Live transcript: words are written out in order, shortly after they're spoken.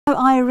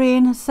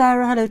Irene,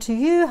 Sarah, hello to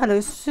you.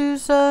 Hello,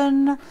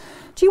 Susan.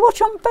 Do you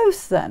watch on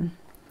both then?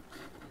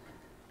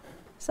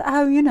 Is that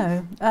how you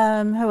know?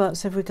 Who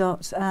else have we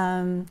got?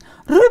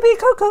 Ruby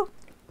Coco.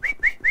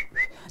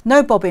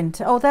 No bobbing.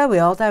 Oh, there we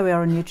are. There we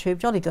are on YouTube.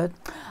 Jolly good.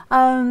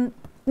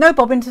 No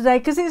bobbing today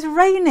because it's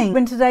raining.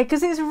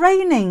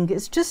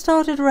 It's just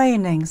started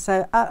raining.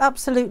 So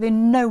absolutely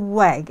no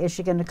way is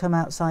she going to come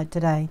outside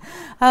today.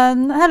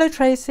 Hello,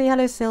 Tracy.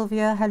 Hello,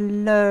 Sylvia.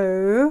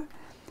 Hello,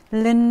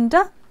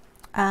 Linda.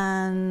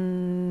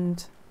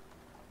 And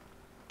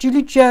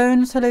Julie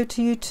Jones, hello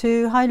to you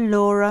too. Hi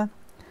Laura.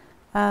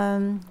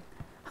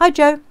 Hi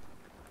Joe.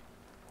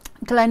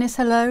 Glennis,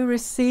 hello.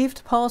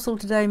 Received parcel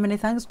today, many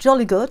thanks.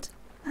 Jolly good.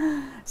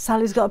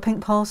 Sally's got a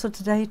pink parcel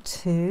today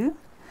too.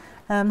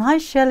 Hi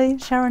Shelley.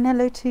 Sharon,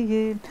 hello to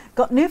you.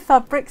 Got new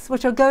fabrics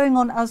which are going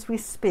on as we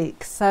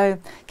speak. So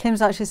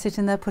Kim's actually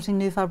sitting there putting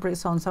new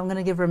fabrics on. So I'm going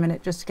to give her a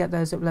minute just to get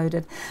those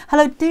uploaded.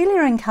 Hello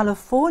Delia in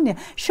California.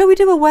 Shall we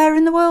do a where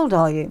in the world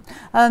are you?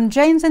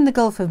 Jane's in the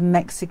Gulf of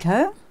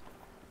Mexico.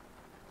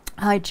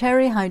 Hi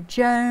Cherry. Hi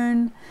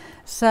Joan.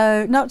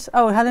 So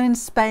hello in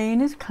Spain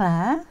is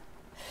Claire.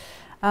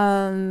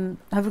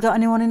 Have we got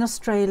anyone in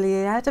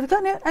Australia yet? Have we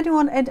got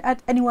anyone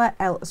anywhere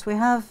else? We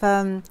have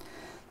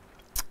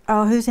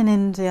who's in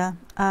India?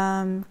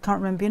 Can't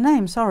remember your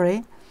name,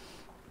 sorry.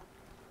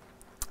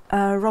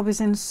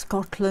 Robbie's in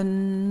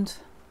Scotland.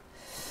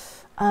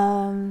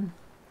 We're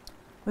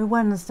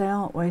Wednesday,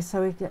 aren't we?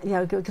 So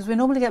because we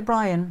normally get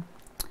Brian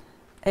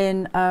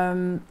in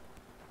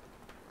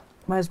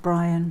where's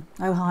Brian?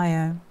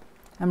 Ohio,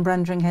 and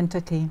Brenda in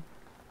Kentucky,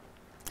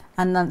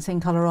 and Nancy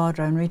in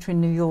Colorado, and Rita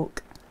in New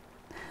York.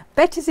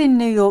 Betty's in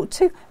New York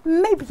too.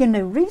 Maybe you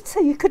know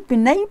Rita. You could be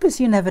neighbours.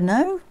 You never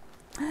know.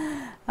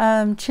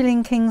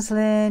 Chilling Kings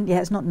Lynn. Yeah,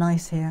 it's not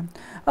nice here.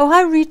 Oh,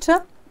 hi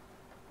Rita.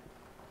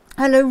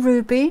 Hello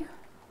Ruby.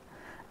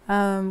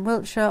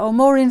 Wiltshire. Oh,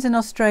 Maureen's in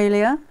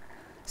Australia.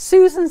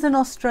 Susan's in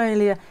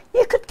Australia.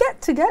 You could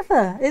get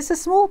together. It's a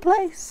small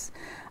place.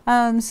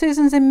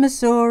 Susan's in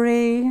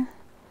Missouri.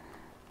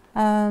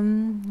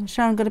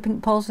 Sharon got a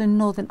pink parcel in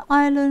Northern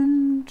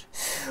Ireland.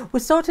 We're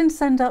starting to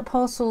send out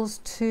parcels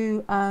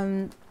to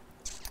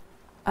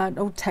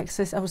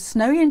Texas. I was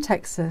snowy in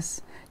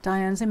Texas.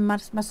 Diane's in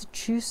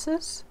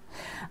Massachusetts.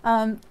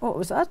 What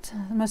was that?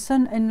 My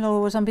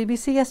son-in-law was on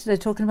BBC yesterday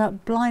talking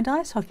about blind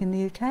ice hockey in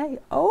the UK.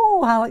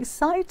 Oh, how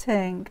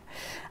exciting.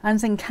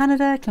 Anne's in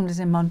Canada. Kimberly's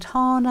in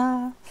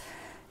Montana.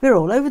 We're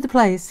all over the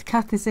place.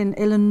 Kathy's in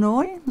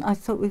Illinois. I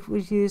thought we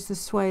would use the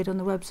suede on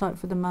the website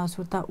for the mouse.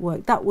 Would that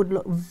work? That would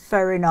look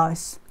very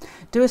nice.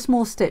 Do a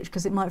small stitch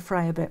because it might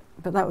fray a bit,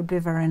 but that would be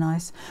very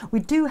nice. We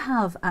do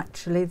have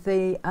actually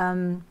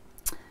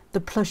the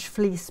plush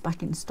fleece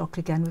back in stock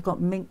again. We've got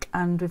mink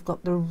and we've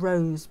got the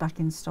rose back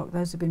in stock.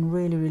 Those have been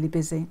really, really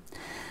busy.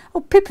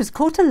 Oh, Pippa's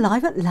caught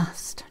alive at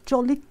last.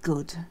 Jolly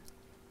good.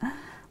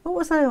 What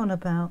was I on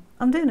about?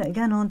 I'm doing it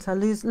again, aren't I?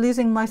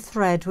 Losing my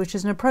thread, which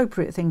is an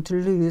appropriate thing to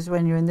lose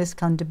when you're in this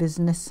kind of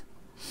business.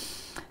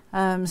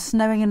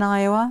 Snowing in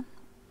Iowa.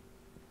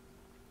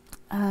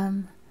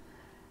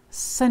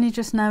 Sunny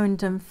just now in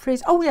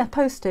Dumfries. Oh yeah,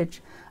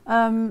 postage.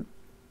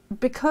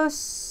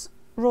 Because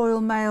Royal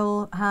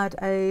Mail had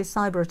a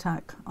cyber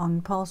attack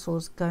on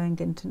parcels going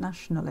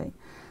internationally.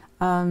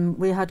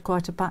 We had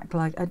quite a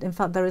backlog. In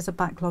fact, there is a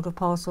backlog of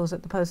parcels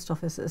at the post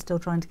office that are still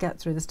trying to get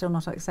through. They're still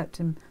not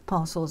accepting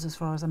parcels as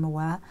far as I'm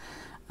aware.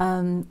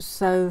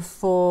 So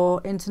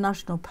for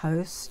international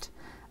post,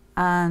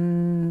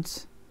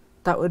 and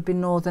that would be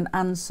Northern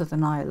and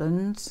Southern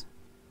Ireland,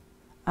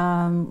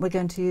 we're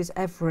going to use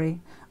Every,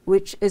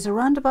 which is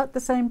around about the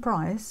same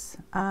price,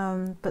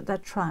 but they're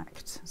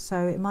tracked,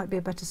 so it might be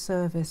a better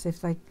service if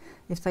they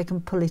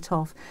can pull it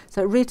off.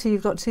 So Rita,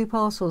 you've got 2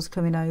 parcels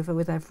coming over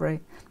with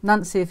Every.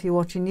 Nancy, if you're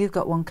watching, you've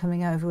got 1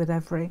 coming over with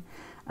Every.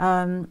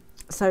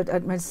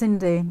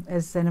 Cindy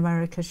is in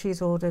America.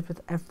 She's ordered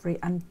with Every,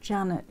 and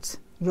Janet,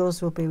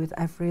 yours will be with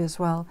Every as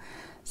well.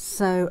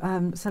 So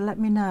so let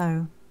me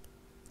know.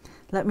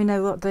 Let me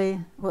know what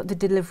the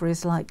delivery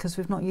is like, because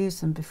we've not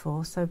used them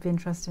before, so it'd be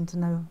interesting to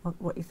know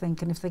what you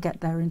think and if they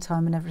get there in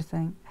time and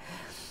everything.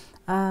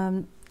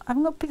 I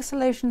haven't got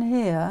pixelation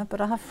here,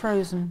 but I have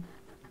frozen,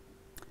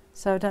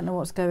 so I don't know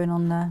what's going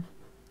on there.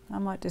 I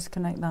might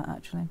disconnect that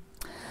actually.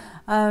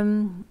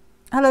 Hello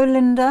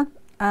Linda,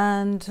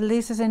 and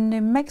Lisa's in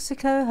New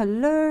Mexico.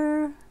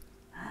 Hello.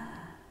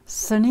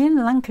 Sunny in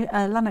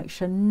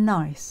Lanarkshire.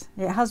 Nice.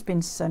 It has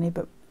been sunny,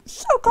 but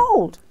so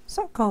cold.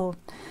 So cold.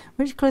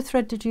 Which colour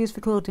thread did you use for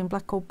quilting,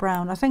 black or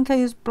brown? I think I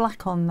used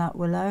black on that,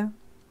 Willow.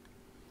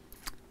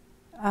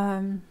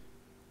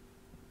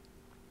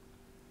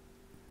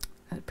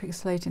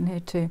 Pixelating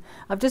here too.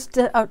 I've just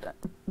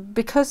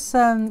because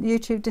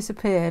YouTube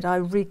disappeared, I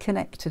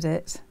reconnected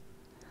it,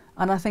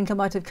 and I think I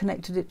might have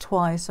connected it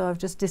twice, so I've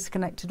just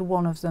disconnected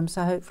one of them,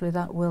 so hopefully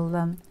that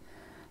will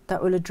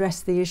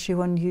address the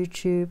issue on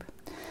YouTube.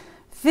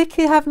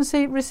 Vicky, haven't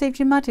received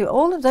your Maddie.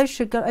 All of those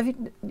should go.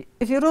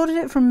 If you'd ordered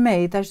it from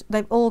me,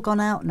 they've all gone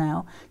out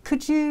now.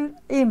 Could you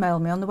email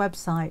me on the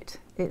website?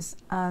 It's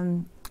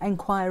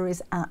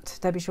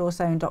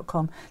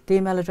enquiries@debbieshawsewing.com. The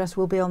email address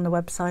will be on the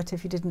website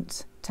if you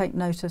didn't take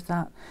note of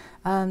that.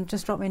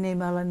 Just drop me an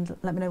email and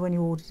let me know when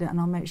you ordered it, and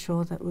I'll make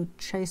sure that we'll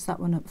chase that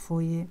one up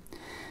for you.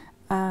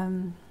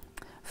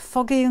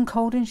 Foggy and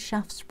cold in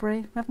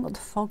Shaftesbury. We haven't got the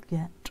fog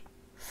yet.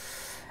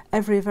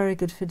 Very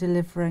good for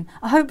delivering.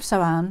 I hope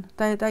so, Anne.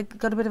 They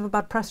got a bit of a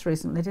bad press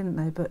recently, didn't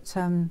they? But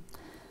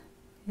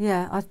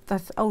yeah,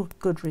 oh,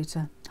 good,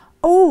 Rita.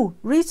 Oh,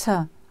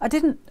 Rita, I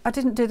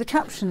didn't do the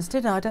captions,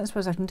 did I? I don't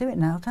suppose I can do it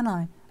now, can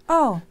I?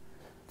 Oh,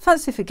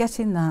 fancy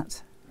forgetting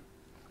that.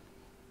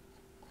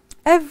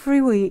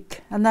 Every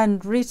week, and then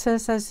Rita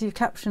says your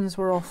captions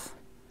were off.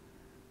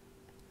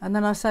 And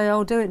then I say,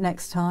 I'll do it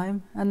next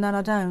time, and then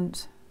I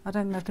don't. I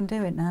don't think I can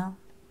do it now.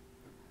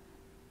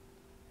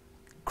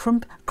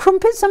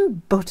 Crumpets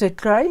and butter,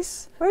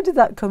 Grace. Where did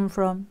that come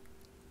from?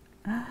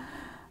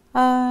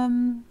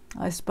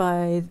 I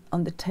spy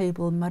on the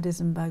table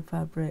Madison bag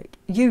fabric.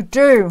 You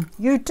do.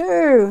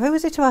 Who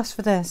was it who asked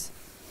for this?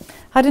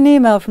 Had an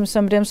email from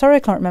somebody, I'm sorry I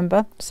can't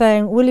remember,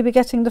 saying, will you be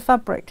getting the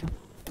fabric?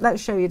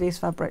 Let's show you these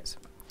fabrics.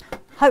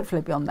 Hopefully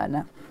it'll be on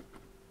there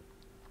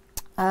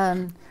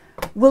now.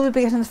 Will we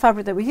be getting the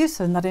fabric that we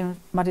used in that in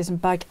Madison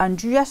bag?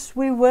 And yes,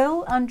 we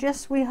will, and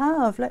yes, we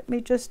have. Let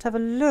me just have a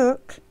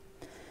look.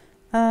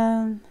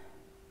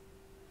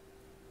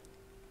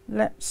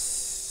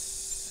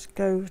 Let's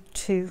go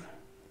to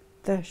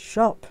the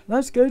shop.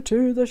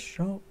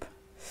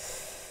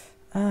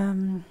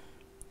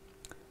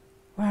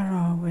 Where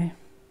are we?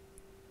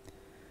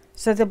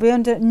 So they'll be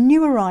under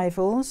new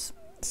arrivals.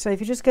 So if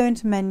you just go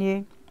into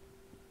menu,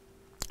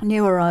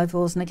 new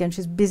arrivals, and again,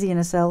 she's busy in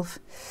herself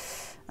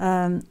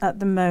at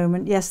the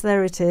moment. Yes,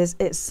 there it is.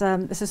 It's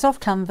a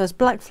soft canvas,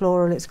 black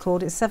floral it's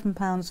called. It's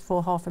 £7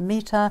 for half a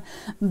metre,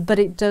 but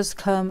it does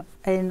come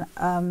in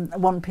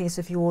one piece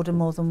if you order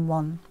more than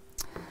one.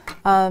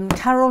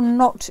 Carol,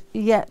 not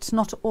yet,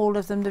 not all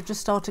of them. They've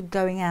just started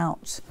going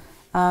out.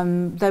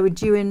 They were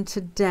due in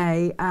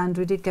today, and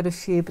we did get a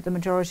few, but the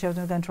majority of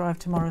them are going to arrive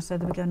tomorrow, so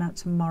they'll be going out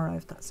tomorrow,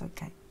 if that's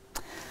okay.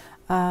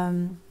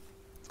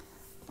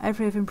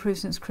 Every have improved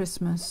since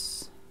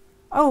Christmas.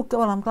 Oh,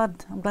 well, I'm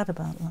glad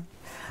about that.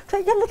 So,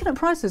 yeah, looking at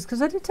prices,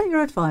 because I did take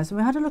your advice, and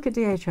we had a look at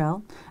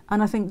DHL,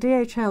 and I think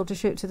DHL to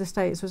ship to the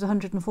States was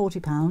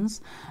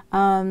 £140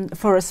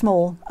 for a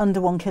small, under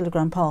 1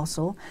 kilogram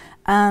parcel.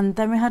 And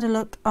then we had a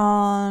look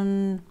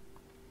on,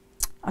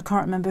 I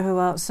can't remember who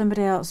else,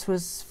 somebody else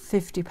was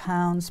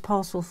 £50,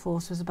 Parcel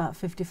Force was about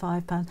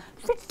 £55.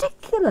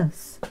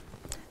 Ridiculous!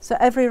 So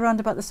every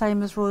around about the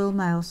same as Royal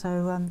Mail,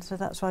 so so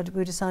that's why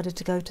we decided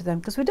to go to them,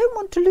 because we don't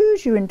want to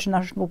lose you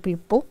international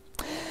people.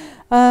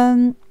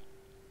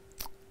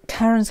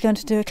 Karen's going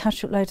to do a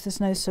catch up later.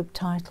 There's no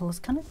subtitles.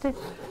 Can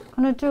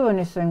I do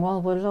anything while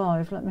we're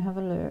live? Let me have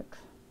a look.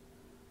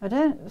 I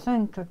don't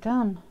think I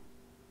can.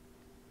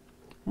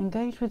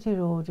 Engage with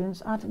your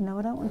audience. No,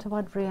 I don't want to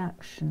add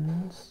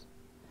reactions.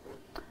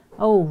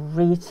 Oh,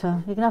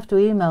 Rita, you're going to have to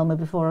email me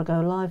before I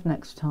go live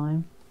next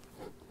time.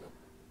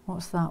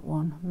 What's that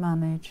one?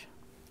 Manage.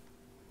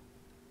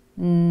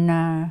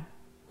 No,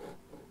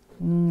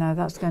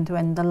 that's going to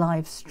end the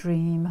live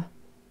stream.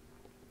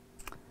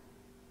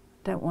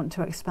 Don't want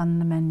to expand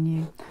the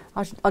menu.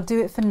 I'll do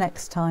it for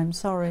next time,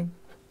 sorry.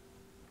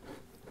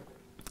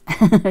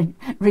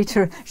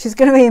 Rita, she's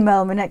going to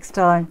email me next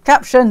time.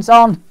 Captions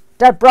on,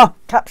 Deborah,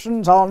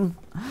 captions on.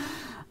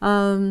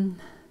 Oh,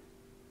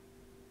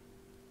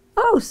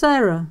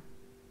 Sarah.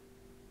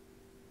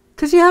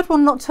 Because you had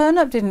one not turn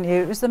up, didn't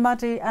you? It was the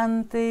Maddie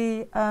and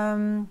the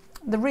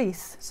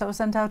wreath. So I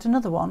sent out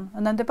another one,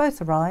 and then they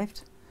both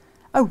arrived.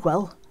 Oh,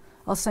 well.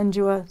 I'll send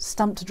you a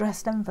stamped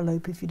addressed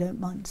envelope if you don't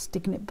mind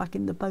sticking it back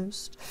in the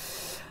post.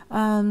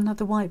 Have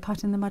the white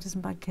pat in the Madison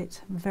bag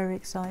kit. I'm very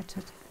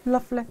excited.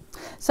 Lovely.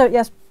 So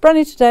yes, brand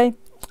new today,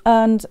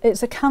 and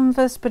it's a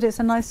canvas, but it's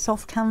a nice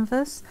soft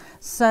canvas.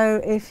 So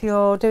if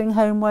you're doing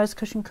homewares,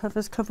 cushion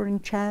covers, covering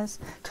chairs,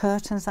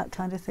 curtains, that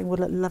kind of thing would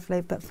look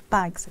lovely. But for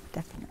bags,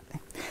 definitely.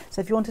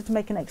 So if you wanted to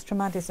make an extra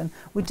Madison,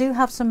 we do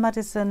have some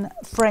Madison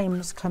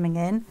frames coming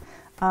in.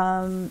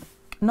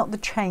 Not the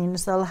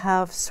chains, they'll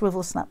have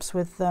swivel snaps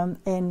with them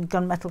in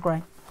gunmetal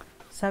grey.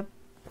 So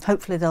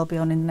hopefully they'll be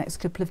on in the next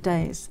couple of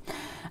days.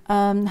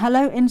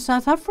 Hello in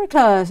South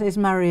Africa, is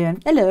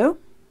Marion. Hello.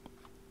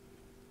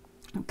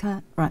 Okay,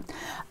 right.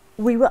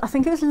 I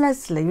think it was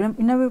Leslie, you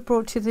know we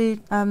brought you the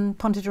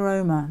Ponte de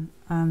Roma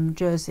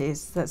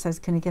jerseys that says,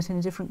 can you get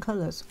any different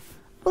colours?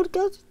 Well,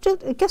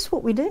 guess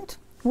what we did?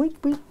 We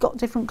got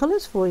different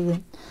colours for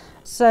you.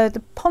 So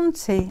the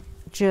Ponte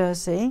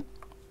jersey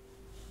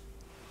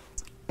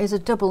is a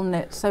double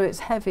knit, so it's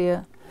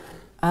heavier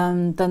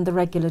than the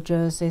regular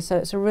jersey, so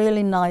it's a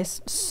really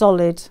nice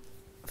solid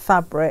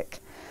fabric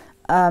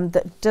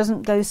that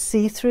doesn't go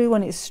see-through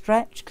when it's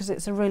stretched, because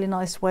it's a really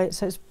nice weight,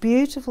 so it's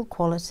beautiful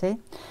quality.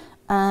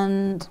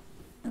 And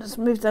let's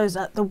move those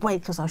out the way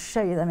because I'll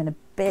show you them in a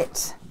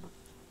bit.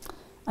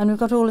 And we've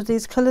got all of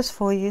these colours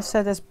for you.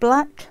 So there's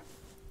black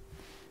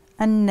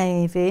and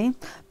navy.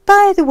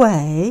 By the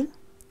way,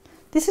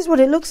 this is what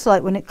it looks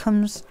like when it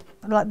comes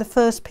like the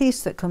first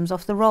piece that comes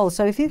off the roll.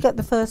 So if you get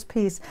the first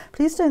piece,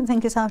 please don't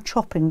think it's our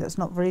chopping that's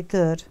not very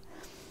good.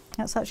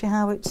 That's actually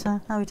how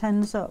it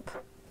ends up.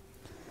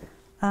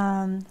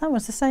 That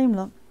was the same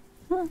look.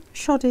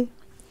 Shoddy.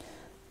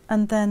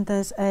 And then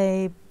there's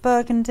a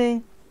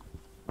burgundy.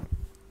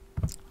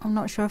 I'm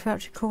not sure if you're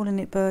actually calling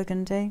it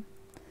burgundy.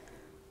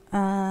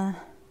 Plum,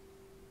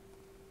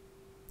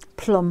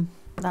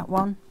 that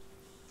one.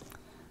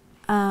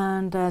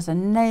 And there's a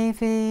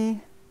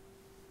navy.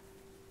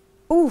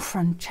 Oh,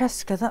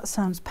 Francesca, that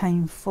sounds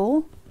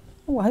painful.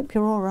 Oh, I hope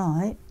you're all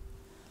right.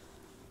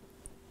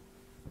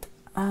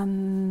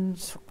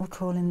 And we're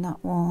calling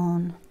that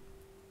one.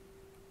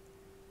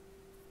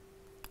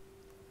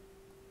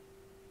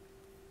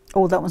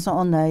 Oh, that one's not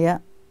on there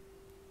yet.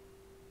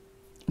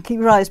 Keep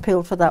your eyes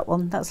peeled for that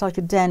one. That's like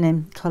a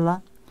denim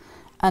colour.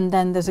 And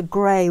then there's a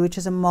grey, which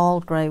is a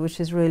mild grey, which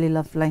is really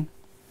lovely.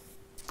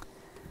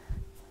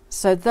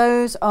 So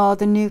those are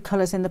the new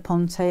colours in the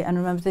Ponte, and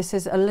remember this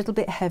is a little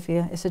bit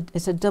heavier.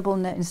 It's a double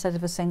knit instead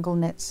of a single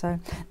knit, so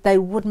they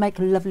would make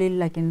lovely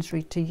leggings,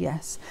 Rita,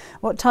 yes.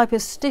 What type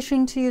of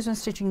stitching to use when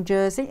stitching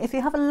jersey? If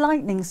you have a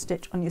lightning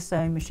stitch on your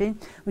sewing machine,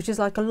 which is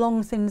like a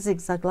long thin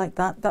zigzag like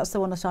that, that's the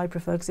one that I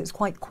prefer because it's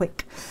quite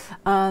quick.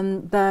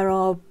 There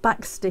are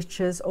back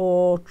stitches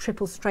or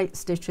triple straight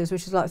stitches,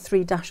 which is like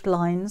 3 dashed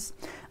lines.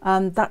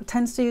 That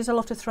tends to use a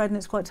lot of thread, and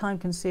it's quite time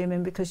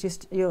consuming because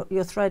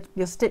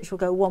your stitch will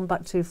go 1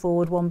 back 2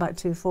 forward, 1 back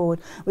 2 forward,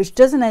 which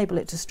does enable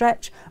it to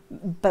stretch,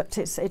 but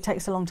it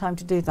takes a long time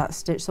to do that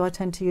stitch, so I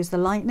tend to use the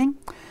lightning.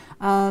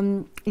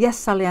 Yes,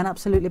 Sally Ann,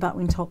 absolutely,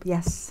 batwing top,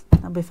 yes,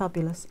 that'd be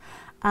fabulous.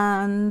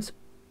 And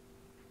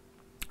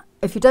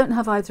if you don't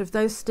have either of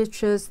those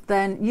stitches,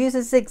 then use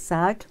a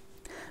zigzag,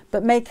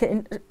 but make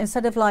it,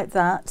 instead of like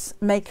that,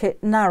 make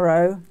it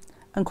narrow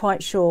and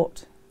quite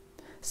short.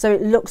 So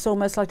it looks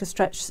almost like a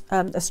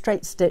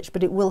straight stitch,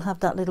 but it will have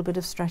that little bit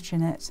of stretch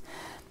in it.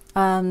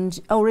 And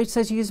oh, Rita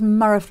says use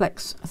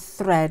Maraflex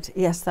thread.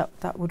 Yes,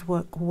 that would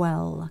work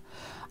well.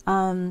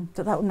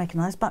 But that would make a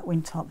nice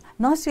batwing top.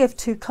 Nice to have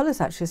 2 colours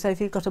actually. So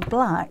if you've got a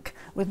black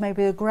with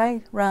maybe a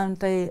grey around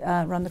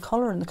the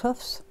collar and the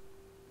cuffs,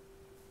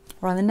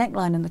 around the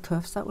neckline and the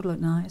cuffs, that would look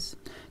nice.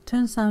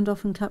 Turn sound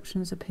off and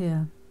captions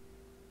appear.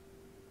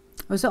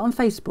 Was that on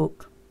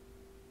Facebook?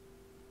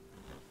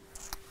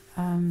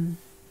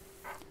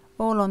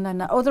 All on there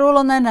now. Oh, they're all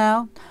on there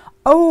now.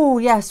 Oh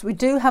yes, we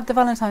do have the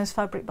Valentine's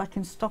fabric back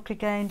in stock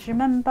again. Do you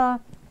remember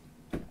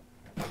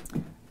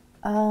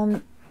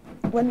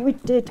when we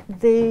did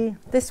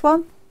this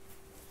one?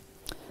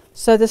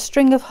 So the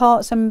string of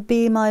hearts and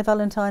Be My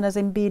Valentine, as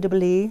in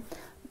BEE.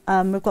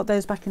 We've got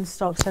those back in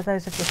stock, so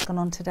those have just gone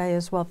on today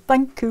as well.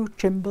 Thank you,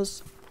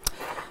 Chimbers.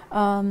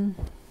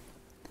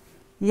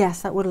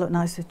 Yes, that would look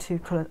nice with 2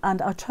 colours.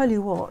 And I'll tell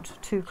you what,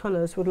 2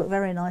 colours would look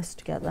very nice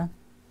together.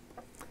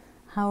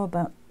 How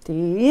about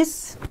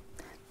these?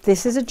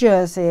 This is a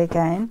jersey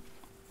again.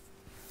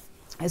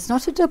 It's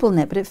not a double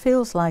knit, but it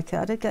feels like it.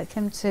 I did get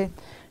Kim to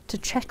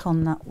check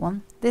on that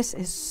one. This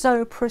is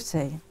so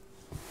pretty.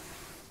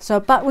 So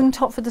a batwing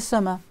top for the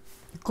summer.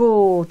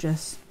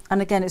 Gorgeous.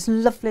 And again, it's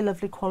lovely,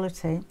 lovely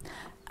quality.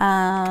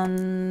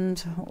 And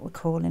what we're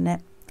calling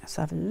it. Let's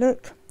have a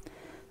look.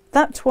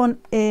 That one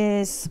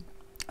is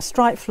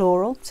striped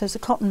floral, so it's a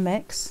cotton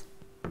mix.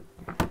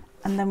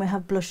 And then we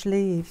have blush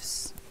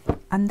leaves.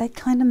 And they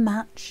kind of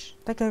match.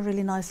 They go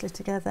really nicely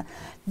together.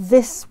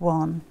 This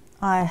one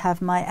I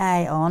have my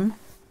A on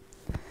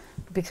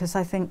because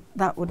I think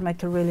that would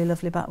make a really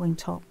lovely batwing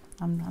top.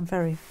 I'm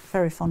very,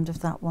 very fond of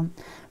that one.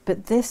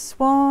 But this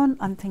one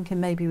I'm thinking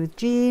maybe with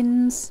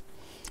jeans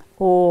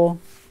or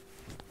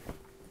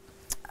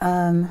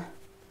like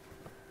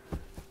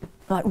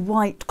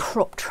white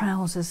cropped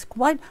trousers.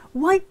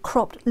 White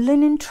cropped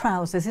linen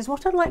trousers is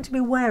what I'd like to be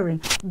wearing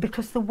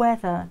because the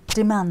weather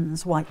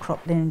demands white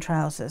cropped linen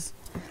trousers.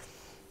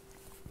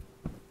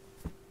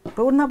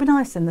 But wouldn't that be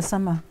nice in the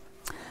summer?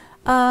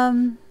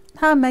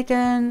 Hi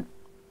Megan.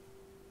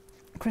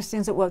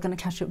 Christine's at work, going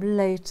to catch up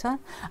later.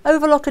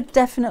 Overlocker,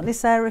 definitely,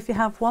 Sarah, if you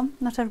have one.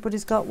 Not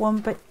everybody's got one,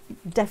 but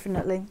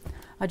definitely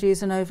I'd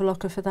use an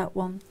overlocker for that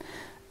one.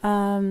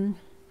 Haven't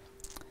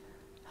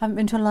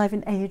been to a live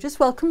in ages.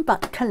 Welcome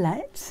back,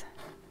 Colette.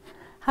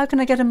 How can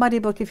I get a muddy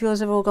book if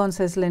yours have all gone,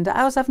 says Linda.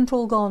 Ours haven't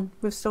all gone.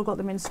 We've still got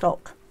them in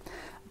stock.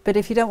 But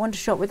if you don't want to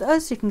shop with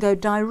us, you can go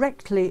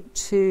directly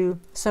to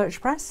Search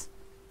Press.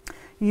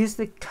 Use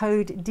the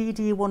code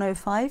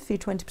DD105 for your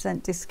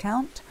 20%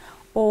 discount,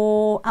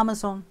 or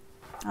Amazon.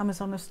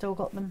 Amazon has still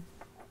got them.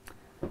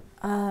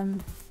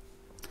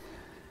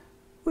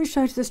 Which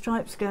side of the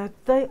stripes go?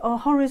 They are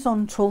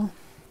horizontal,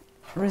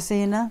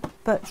 Rosina,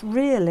 but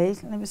really,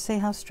 let me see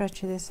how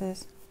stretchy this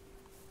is.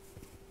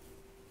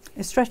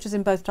 It stretches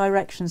in both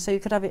directions, so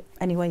you could have it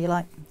any way you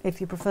like. If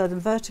you prefer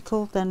them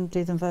vertical, then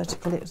do them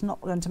vertical. It's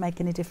not going to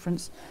make any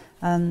difference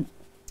to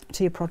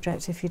your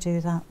project if you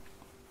do that.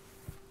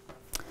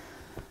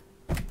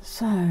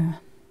 So,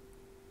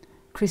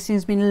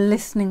 Christine's been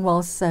listening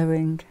while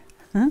sewing.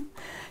 Huh?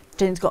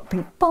 Jane's got a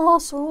pink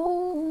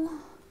parcel.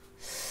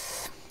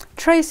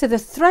 Tracy, the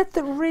thread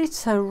that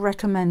Rita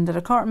recommended, I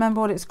can't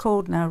remember what it's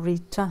called now,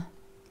 Rita.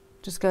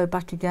 Just go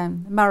back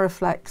again.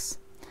 Mariflex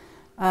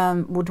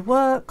would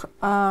work,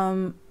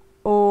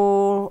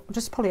 or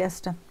just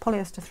polyester.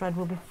 Polyester thread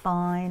will be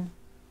fine.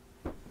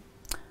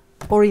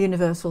 Or a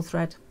universal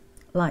thread,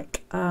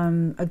 like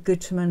a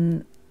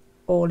Gutermann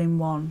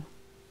all-in-one,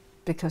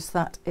 because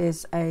that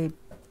is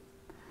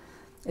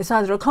it's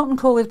either a cotton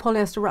core with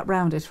polyester wrapped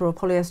round it or a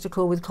polyester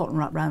core with cotton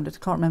wrapped round it.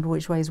 I can't remember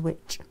which way is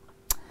which.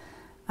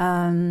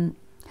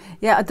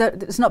 Yeah,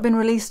 it's not been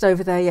released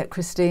over there yet,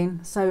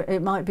 Christine, so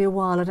it might be a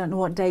while. I don't know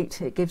what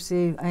date it gives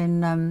you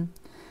in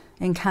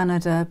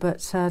Canada, but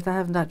they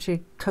haven't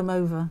actually come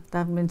over. They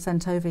haven't been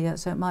sent over yet,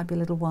 so it might be a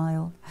little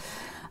while.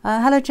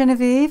 Hello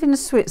Genevieve in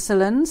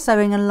Switzerland,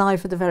 sewing and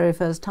live for the very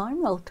first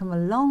time. Welcome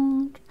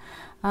along.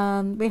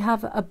 We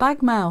have a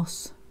bag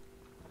mouse.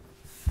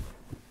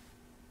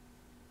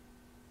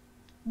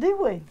 Do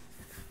we?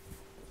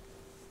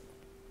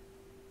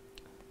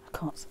 I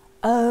can't.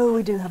 Oh,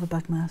 we do have a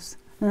bag mouse.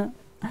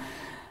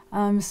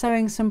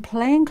 Sewing some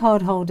playing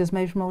card holders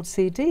made from old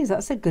CDs.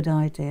 That's a good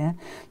idea.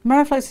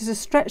 Mariflex is a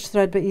stretch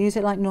thread, but you use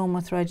it like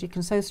normal thread. You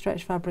can sew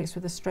stretch fabrics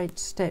with a straight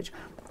stitch.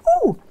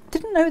 Oh,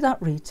 didn't know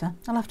that, Rita.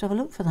 I'll have to have a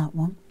look for that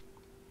one.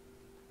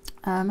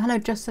 Hello,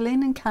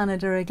 Jocelyn in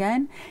Canada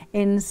again,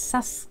 in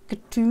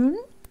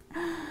Saskatoon.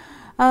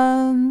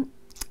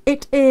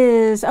 It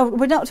is. Oh,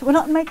 we're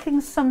not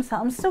making some.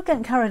 I'm still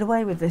getting carried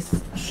away with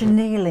this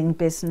chenilling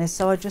business,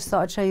 so I just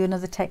thought I'd show you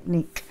another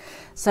technique.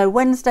 So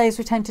Wednesdays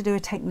we tend to do a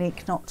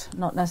technique, not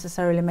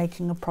necessarily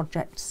making a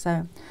project.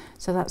 So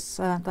that's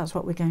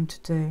what we're going to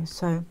do.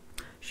 So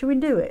should we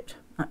do it?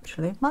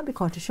 Actually, might be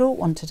quite a short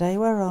one today.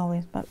 Where are we?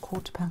 About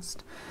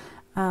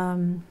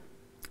 1:15.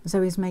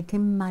 Zoe's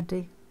making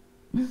Maddie.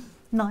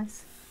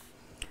 Nice.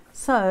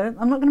 So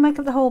I'm not going to make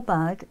up the whole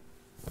bag,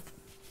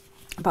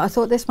 but I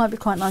thought this might be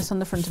quite nice on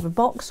the front of a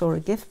box or a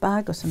gift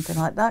bag or something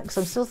like that, because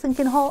I'm still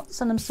thinking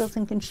hots and I'm still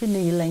thinking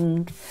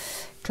chenilling,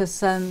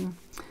 because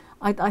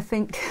I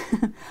think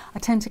I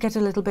tend to get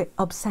a little bit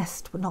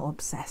obsessed, well, not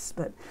obsessed,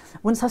 but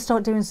once I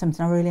start doing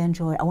something I really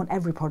enjoy, I want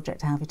every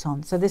project to have it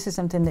on. So this is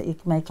something that you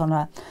can make on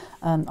a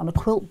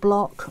quilt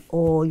block,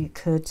 or you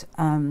could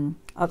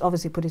I'd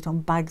obviously put it on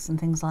bags and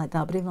things like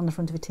that, but even on the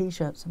front of a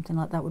t-shirt, something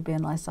like that would be a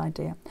nice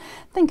idea.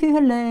 Thank you,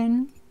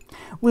 Helene.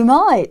 We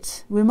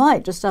might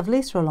just have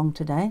Lisa along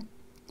today.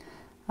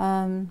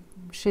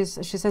 She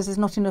says there's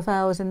not enough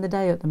hours in the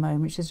day at the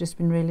moment. She's just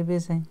been really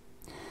busy.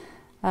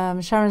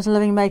 Sharon's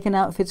loving making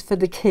outfits for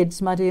the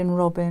kids, Maddie and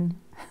Robin.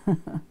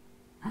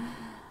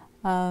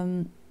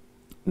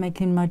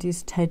 Making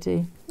Maddie's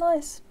teddy.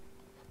 Nice.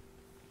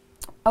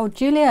 Oh,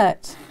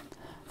 Juliet,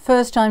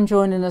 first time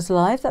joining us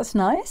live. That's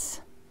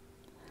nice.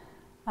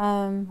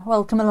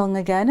 Welcome along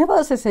again. Who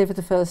else is here for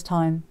the first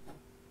time?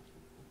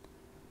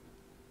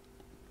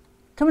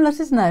 Come and let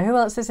us know who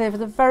else is here for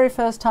the very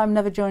first time,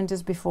 never joined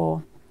us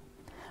before,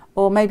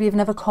 or maybe you've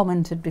never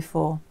commented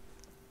before.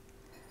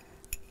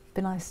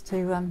 Be nice to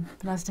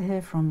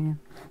hear from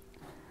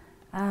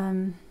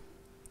you.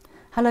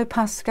 Hello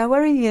Pascal,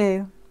 where are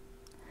you?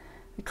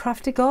 The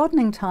Crafty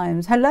Gardening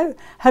Times. Hello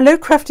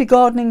Crafty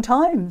Gardening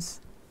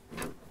Times.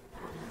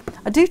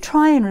 I do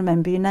try and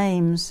remember your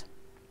names.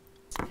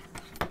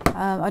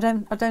 I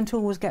don't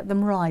always get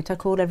them right. I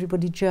call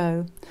everybody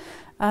Joe.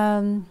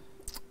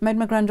 Made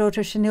my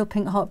granddaughter a chenille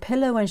pink heart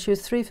pillow when she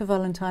was 3 for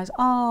Valentine's.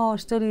 Oh,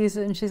 still use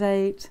it and she's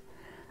 8.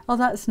 Oh,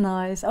 that's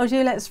nice. Oh,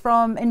 Juliet's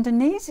from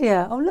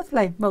Indonesia. Oh,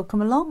 lovely.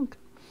 Welcome along.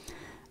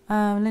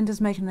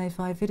 Linda's making an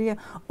A5 video.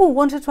 Oh,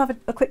 wanted to have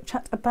a quick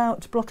chat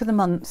about Block of the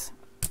Month.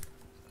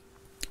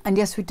 And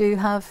yes, we do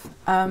have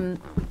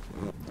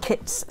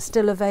kits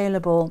still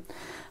available.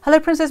 Hello,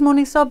 Princess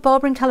Morningstar.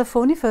 Barbara in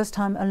California. First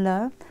time,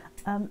 hello.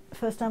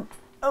 First time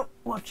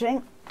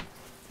watching.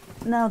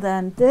 Now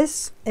then,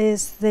 this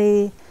is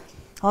the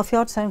Half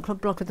Yard Sewing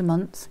Club Block of the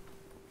Month.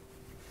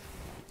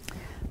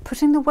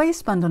 Putting the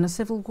waistband on a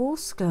Civil War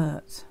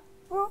skirt.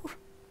 Oh.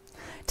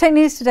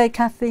 Techniques today,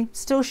 Kathy.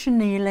 Still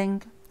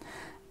chenilling.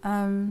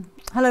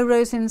 Hello,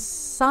 Rose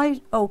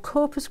inside. Oh,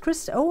 Corpus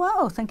Christi. Oh,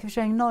 wow. Thank you for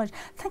sharing knowledge.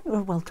 Thank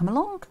you. Welcome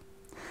along.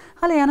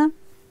 Hi, Leanna.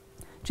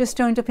 Just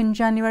joined up in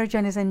January.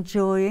 Jenny's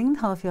enjoying the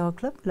Half Yard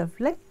Club.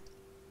 Lovely.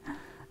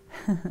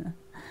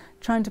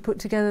 Trying to put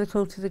together the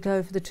quilt to the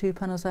go for the 2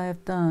 panels I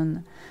have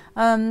done.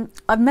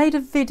 I've made a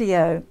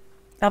video.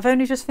 I've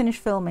only just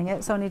finished filming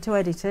it, so I need to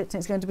edit it.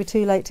 It's going to be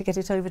too late to get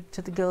it over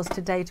to the girls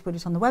today to put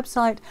it on the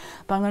website,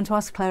 but I'm going to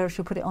ask Claire if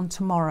she'll put it on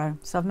tomorrow.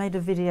 So I've made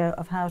a video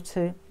of how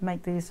to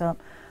make these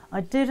up.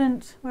 I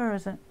didn't, where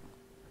is it?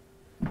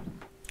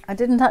 I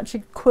didn't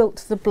actually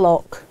quilt the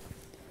block,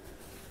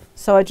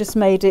 so I just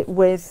made it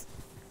with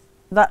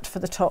that for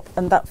the top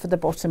and that for the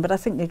bottom, but I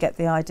think you get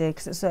the idea,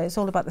 because it's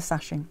all about the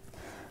sashing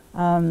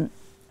and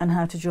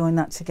how to join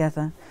that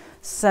together.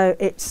 So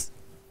it's,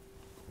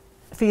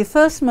 for your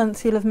first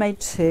month you'll have made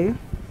 2,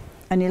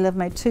 and you'll have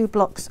made 2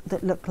 blocks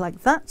that look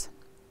like that,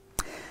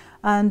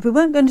 and we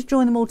weren't going to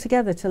join them all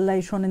together till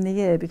later on in the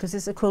year, because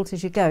it's a quilt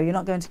as you go. You're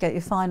not going to get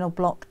your final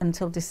block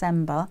until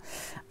December,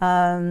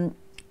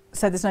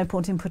 so there's no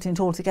point in putting it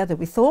all together,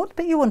 we thought,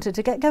 but you wanted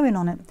to get going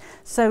on it.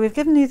 So we've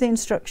given you the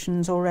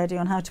instructions already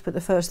on how to put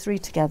the first three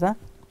together.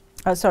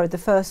 Sorry, the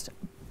first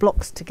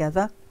blocks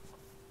together.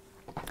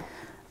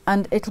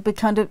 And it'll be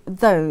kind of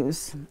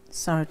those.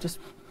 Sorry, just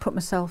put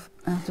myself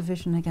out of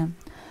vision again.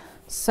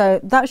 So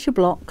that's your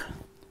block,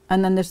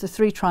 and then there's the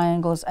 3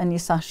 triangles and your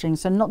sashing.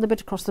 So not the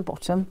bit across the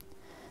bottom.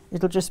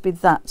 It'll just be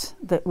that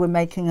we're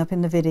making up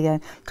in the video,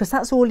 because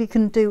that's all you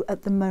can do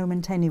at the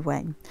moment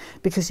anyway,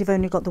 because you've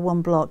only got the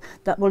 1 block.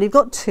 Well, you've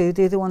got 2,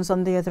 the other one's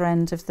on the other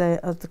end of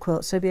the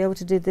quilt, so you'll be able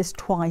to do this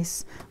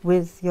twice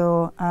with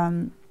your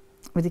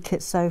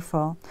kit so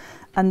far.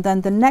 And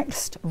then the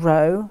next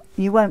row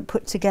you won't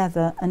put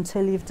together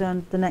until you've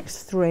done the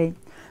next 3.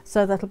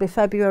 So that'll be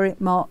February,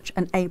 March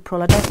and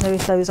April. I don't know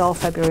if those are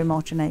February,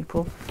 March and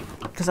April,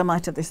 because I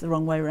might have this the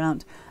wrong way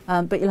around.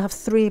 But you'll have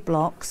 3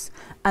 blocks,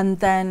 and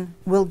then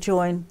we'll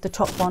join the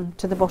top one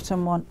to the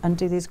bottom one and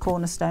do these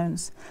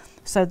cornerstones.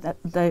 So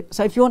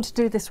so if you want to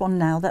do this one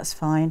now, that's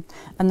fine,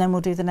 and then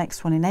we'll do the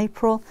next one in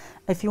April.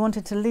 If you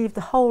wanted to leave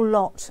the whole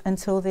lot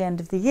until the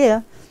end of the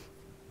year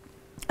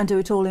and do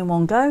it all in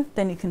one go,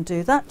 then you can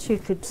do that. You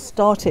could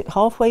start it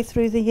halfway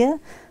through the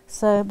year,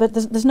 so but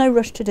there's no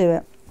rush to do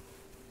it.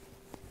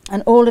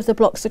 And all of the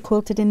blocks are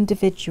quilted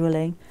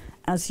individually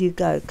as you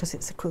go, because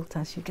it's a quilt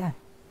as you go.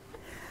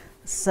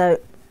 So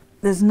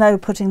there's no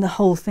putting the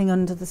whole thing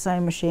under the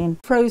sewing machine.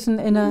 Frozen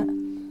in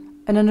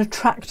an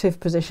attractive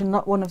position,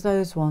 not one of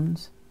those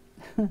ones.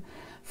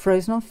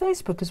 Frozen on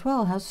Facebook as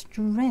well, how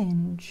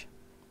strange.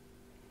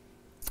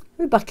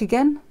 We're back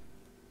again.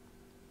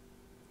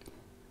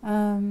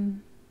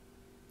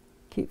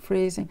 Keep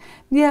freezing.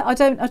 Yeah, I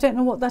don't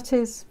know what that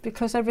is,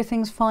 because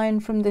everything's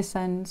fine from this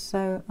end,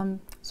 so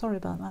I'm sorry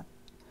about that.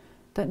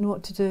 Don't know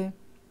what to do.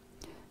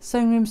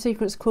 Sewing Room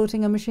Secrets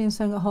quilting a machine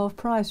sewing at half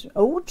price.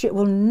 Oh,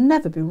 we'll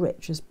never be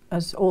rich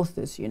as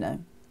authors, you know.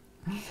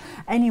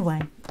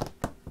 Anyway,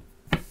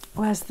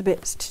 where's the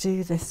bits to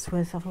do this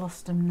with? I've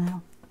lost them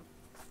now.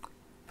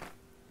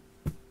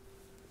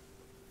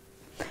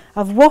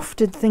 I've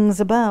wafted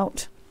things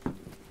about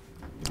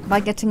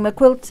by getting my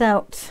quilts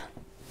out.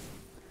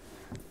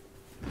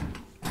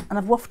 And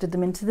I've wafted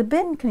them into the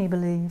bin, can you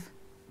believe?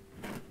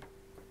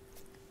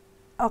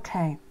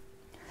 Okay.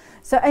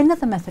 So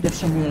another method of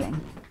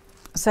chenilling.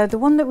 So the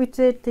one that we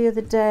did the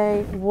other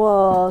day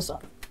was,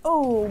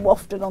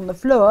 wafted on the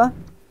floor.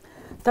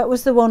 That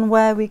was the one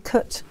where we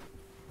cut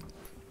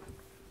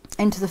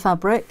into the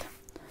fabric.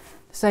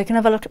 So you can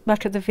have a look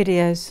back at the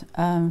videos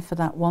for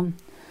that one.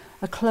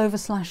 A clover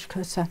slash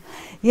cutter.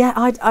 Yeah,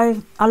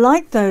 I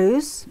like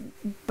those,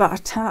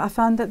 but I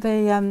found that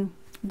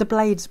the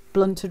blades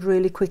blunted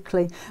really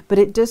quickly, but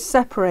it does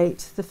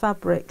separate the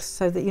fabrics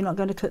so that you're not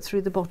going to cut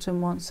through the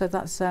bottom one, so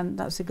that's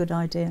a good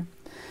idea.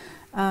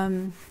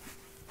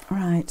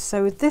 Right,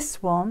 so with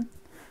this one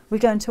we're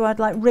going to add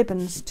like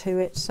ribbons to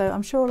it, so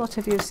I'm sure a lot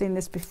of you have seen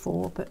this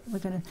before, but we're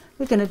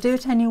gonna do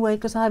it anyway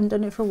because I haven't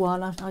done it for a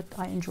while.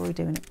 I enjoy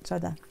doing it. So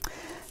there.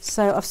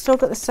 So I've still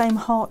got the same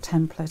heart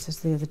template as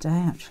the other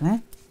day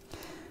actually,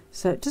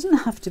 so it doesn't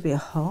have to be a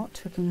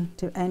heart, we can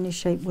do any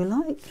shape we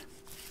like.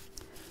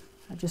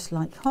 I just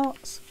like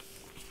hearts.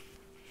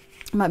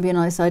 It might be a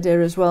nice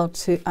idea as well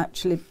to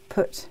actually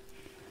put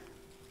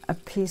a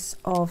piece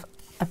of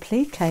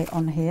applique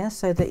on here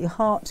so that your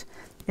heart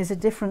is a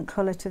different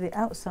colour to the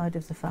outside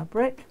of the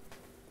fabric.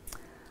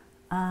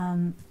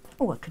 I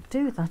could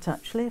do that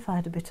actually if I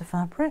had a bit of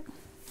fabric.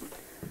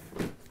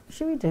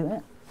 Should we do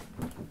it?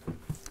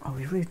 Oh, it'd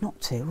be rude not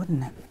to,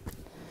 wouldn't it?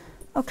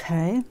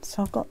 Okay,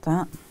 so I've got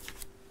that.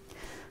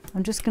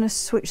 I'm just going to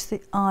switch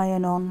the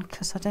iron on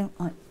because I don't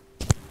like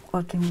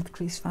working with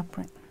creased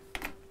fabric,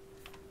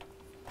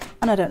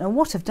 and I don't know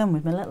what I've done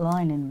with my little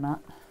ironing mat,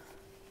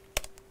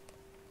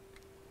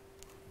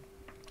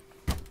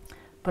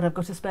 but I've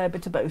got a spare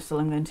bit of Bosal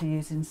I'm going to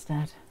use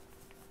instead.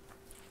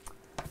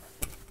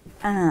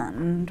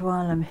 And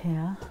while I'm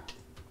here,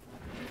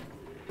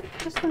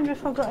 just wonder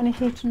if I've got any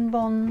heat and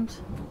bond.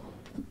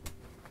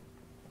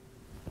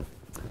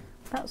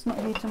 That's not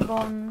heat and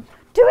bond.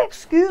 Do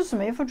excuse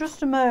me for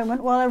just a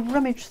moment while I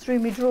rummage through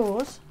my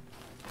drawers.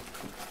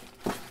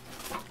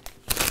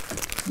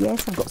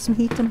 Yes, I've got some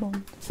heat and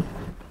bond.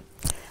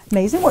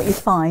 Amazing what you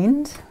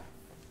find.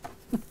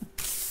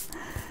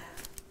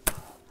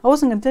 I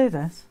wasn't going to do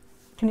this.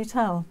 Can you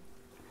tell?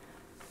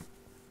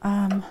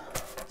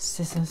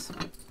 Scissors.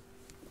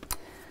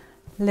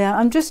 Leanne,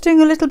 I'm just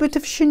doing a little bit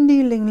of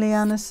chenilling,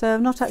 Leanna, so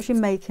I'm not actually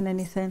making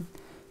anything.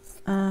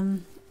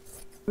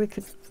 We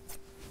could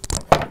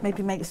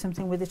maybe make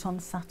something with it on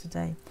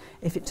Saturday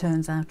if it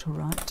turns out all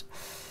right.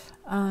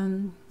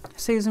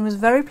 Susan was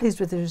very pleased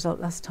with the result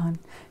last time.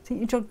 I think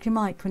you jogged your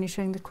mic when you're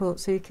showing the quilt,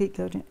 so you keep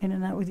going in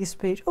and out with your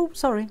speech. Oh,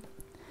 sorry.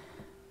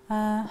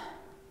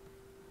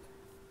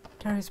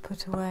 Gary's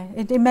put away.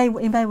 He may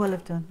well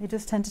have done. He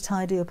does tend to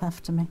tidy up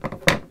after me.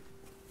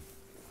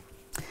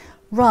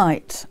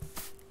 Right.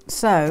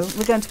 So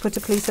we're going to put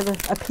a piece of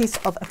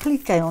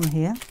applique on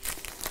here,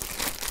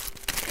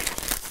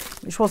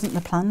 which wasn't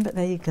the plan, but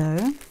there you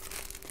go.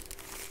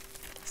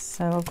 So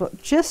So I've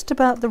got just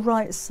about the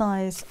right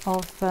size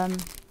of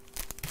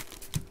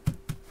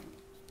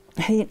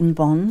heat and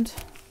bond.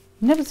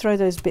 Never throw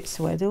those bits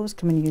away, they always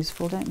come in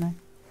useful, don't they?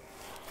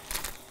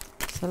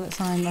 So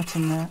let's iron that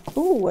in there.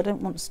 Oh, I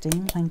don't want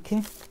steam, thank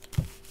you.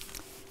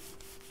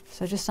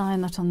 So just iron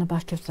that on the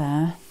back of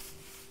there.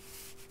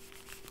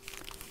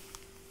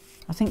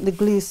 I think the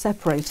glue's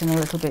separating a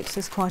little bit because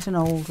it's quite an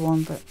old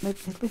one, but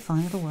it'll be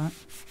fine, it'll work.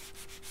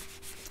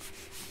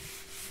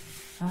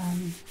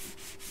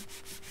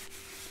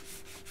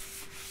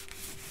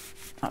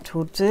 That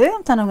will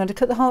do. Then I'm going to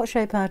cut the heart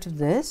shape out of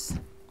this.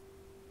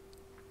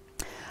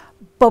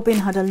 Bobbin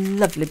had a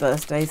lovely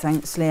birthday,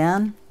 thanks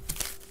Leanne.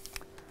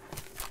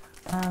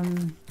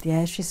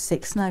 Yeah, she's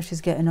 6 now, she's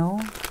getting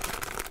old.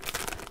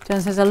 Jen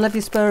says, I love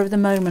your spur of the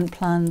moment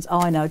plans. Oh,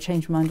 I know, I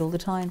change my mind all the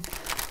time.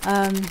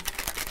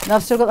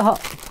 I've still got the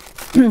heart.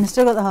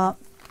 Still got the heart.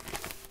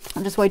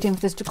 I'm just waiting for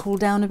this to cool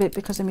down a bit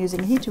because I'm using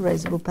a heat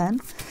erasable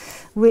pen,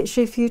 which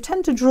if you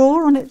tend to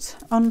draw on it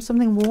on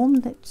something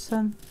warm, it's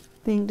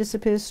the ink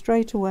disappears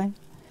straight away.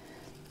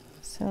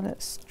 So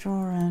let's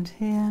draw around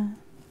here.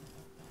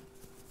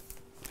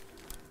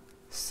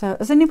 So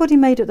has anybody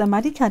made up their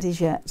Maddie Caddies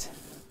yet?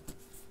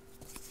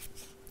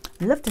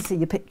 I'd love to see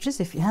your pictures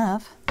if you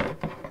have.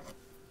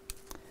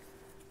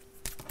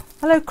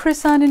 Hello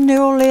Chris Ann in New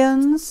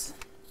Orleans.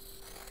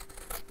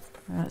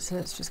 Right, so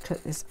let's just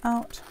cut this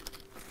out.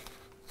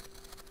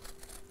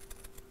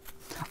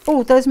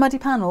 Oh, those Maddie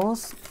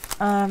panels,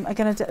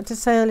 again I did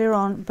say earlier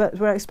on, but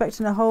we're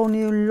expecting a whole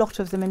new lot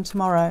of them in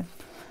tomorrow.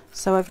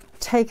 So I've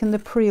taken the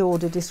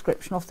pre-order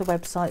description off the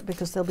website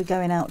because they'll be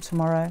going out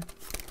tomorrow.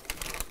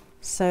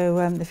 So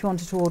if you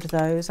wanted to order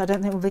those, I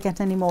don't think we'll get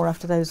any more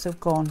after those have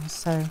gone.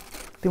 So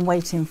been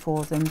waiting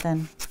for them,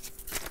 then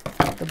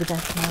they'll be there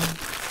tomorrow.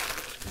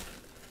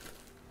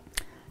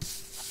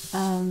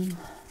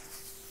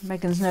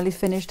 Megan's nearly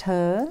finished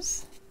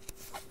hers.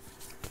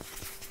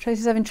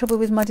 Tracy's having trouble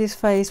with Maddie's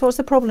face. What's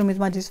the problem with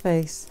Maddie's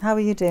face? How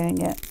are you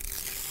doing it?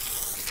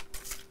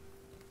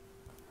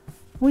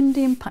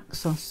 Windy and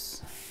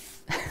Paxos.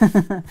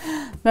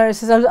 Mary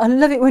says, I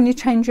love it when you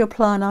change your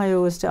plan. I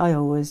always do. I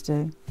always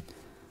do.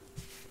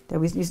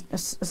 You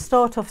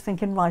start off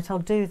thinking, right, I'll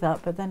do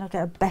that, but then I'll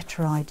get a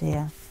better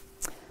idea.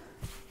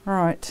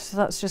 Right, so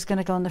that's just going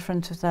to go on the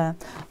front of there.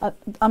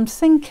 I'm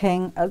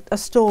thinking a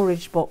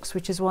storage box,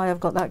 which is why I've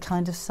got that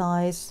kind of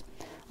size.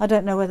 I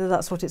don't know whether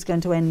that's what it's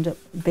going to end up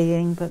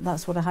being, but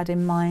that's what I had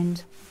in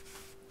mind.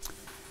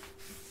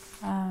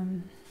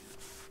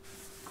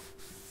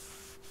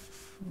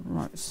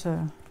 Right,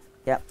 so,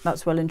 yeah,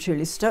 that's well and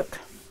truly stuck.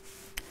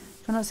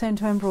 I'm not saying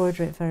to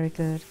embroider it, very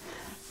good.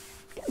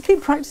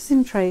 Keep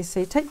practicing,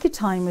 Tracy. Take your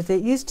time with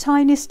it. Use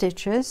tiny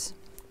stitches.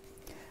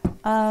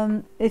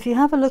 If you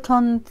have a look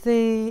on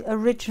the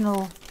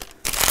original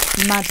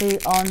Maddie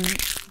on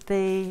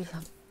the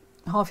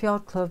Half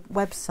Yard Club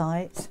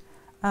website,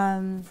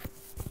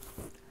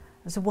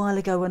 it was a while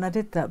ago when I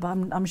did that, but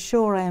I'm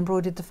sure I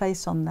embroidered the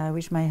face on there,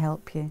 which may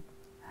help you.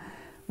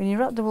 When you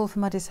wrapped the wool for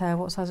Maddie's hair,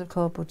 what size of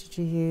cardboard did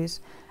you use?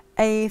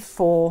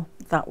 A4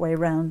 that way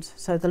round,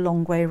 so the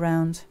long way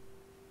round.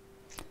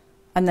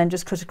 And then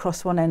just cut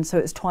across one end so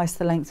it's twice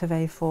the length of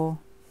A4.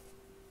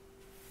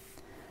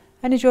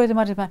 And enjoy the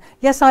Maddie bag.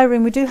 Yes,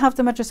 Irene, we do have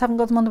them, I just haven't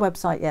got them on the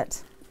website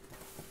yet.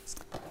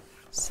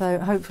 So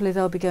hopefully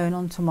they'll be going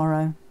on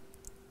tomorrow.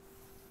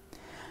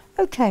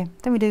 Okay,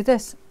 then we do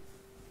this.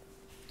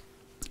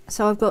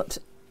 So I've got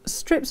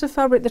strips of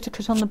fabric that are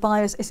cut on the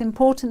bias. It's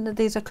important that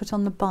these are cut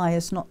on the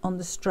bias, not on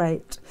the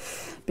straight,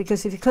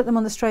 because if you cut them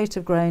on the straight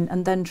of grain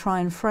and then try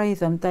and fray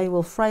them, they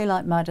will fray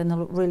like mad and they'll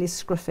look really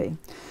scruffy.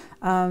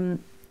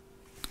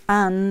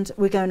 And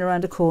we're going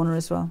around a corner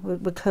as well.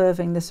 We're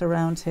curving this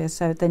around here,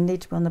 so they need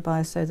to be on the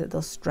bias so that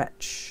they'll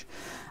stretch.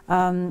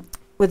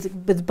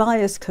 With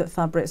bias cut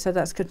fabric, so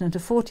that's cut at a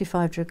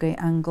 45-degree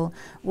angle.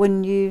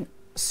 When you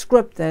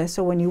scrub this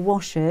or when you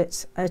wash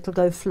it, it'll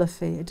go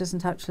fluffy. It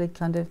doesn't actually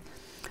kind of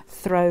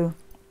throw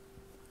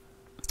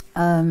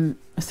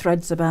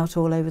threads about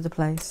all over the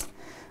place.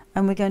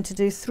 And we're going to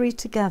do 3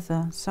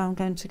 together. So I'm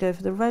going to go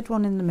for the red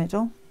one in the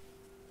middle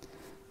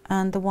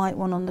and the white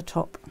one on the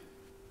top.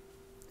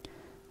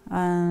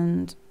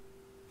 And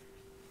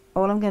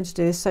all I'm going to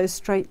do is sew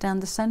straight down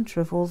the centre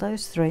of all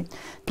those 3.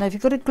 Now if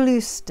you've got a glue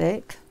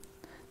stick,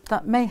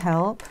 that may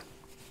help,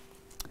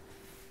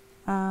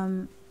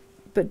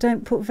 but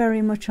don't put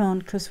very much on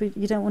because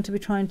you don't want to be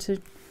trying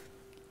to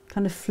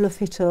kind of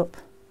fluff it up.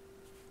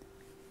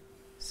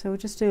 So we'll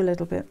just do a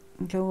little bit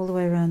and go all the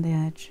way around the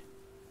edge.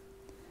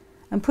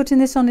 And putting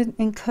this on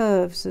in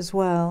curves as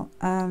well,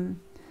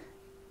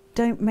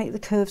 don't make the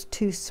curves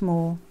too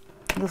small.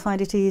 You'll find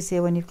it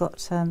easier when you've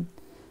got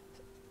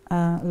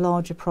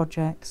larger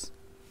projects.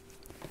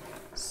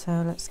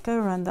 So let's go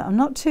around that. I'm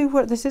not too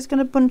worried. This is going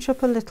to bunch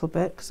up a little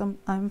bit because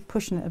I'm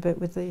pushing it a bit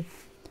with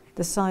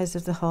the size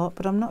of the heart,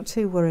 but I'm not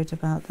too worried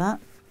about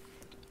that.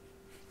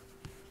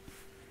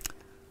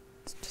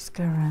 Let's just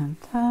go around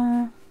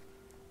there.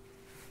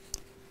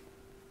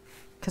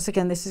 Because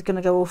again, this is going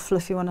to go all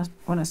fluffy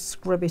when I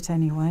scrub it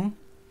anyway.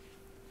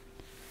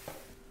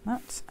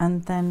 that,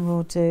 and then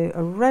we'll do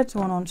a red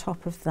one on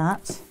top of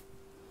that.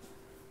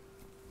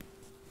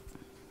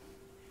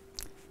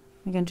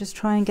 Again, just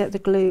try and get the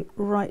glue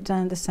right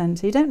down the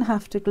centre. You don't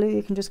have to glue,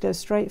 you can just go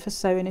straight for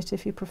sewing it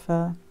if you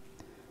prefer.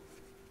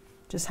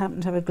 Just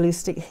happen to have a glue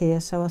stick here,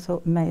 so I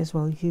thought may as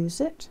well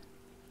use it.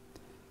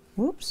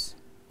 Whoops,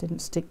 didn't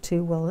stick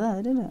too well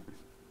there, did it?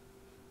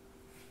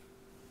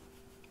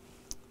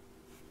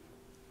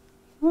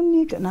 Oh,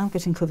 now I'm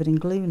getting covered in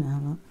glue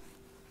now, look.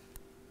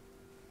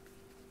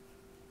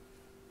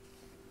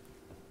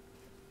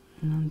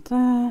 And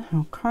there,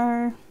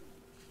 okay.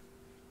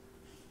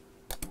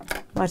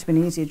 Might have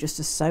been easier just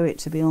to sew it,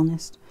 to be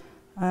honest.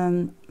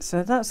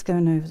 So that's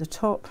going over the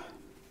top.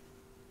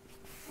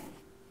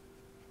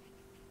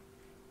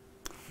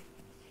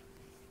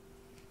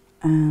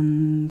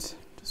 And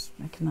just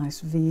make a nice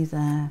V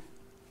there.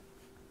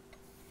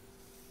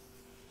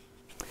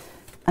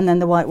 And then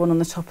the white one on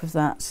the top of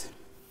that.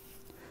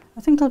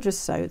 I think I'll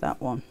just sew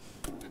that one.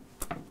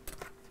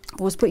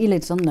 Always put your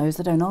lids on those,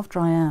 they don't half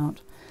dry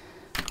out.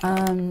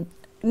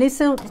 Need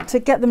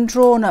to get them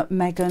drawn up,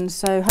 Megan,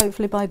 so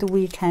hopefully by the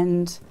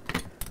weekend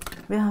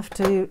we have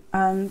to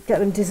get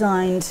them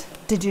designed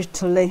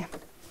digitally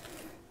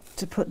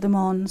to put them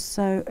on,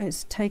 so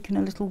it's taken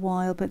a little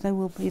while, but they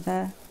will be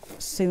there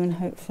soon,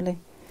 hopefully.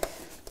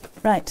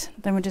 Right,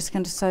 then we're just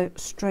going to sew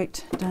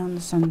straight down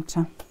the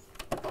centre.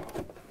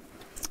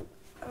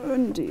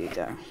 And there you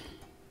go.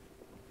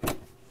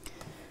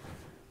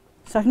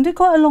 So I can do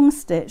quite a long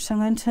stitch, so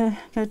I'm going to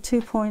go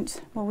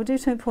we'll do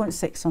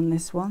 2.6 on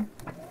this one.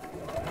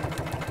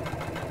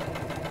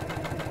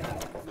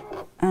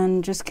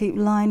 And just keep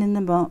lining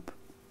them up.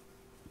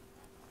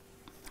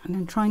 And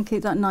then try and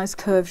keep that nice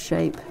curved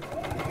shape.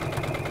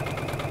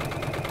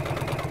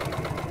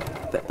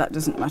 But that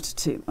doesn't matter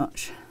too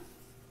much.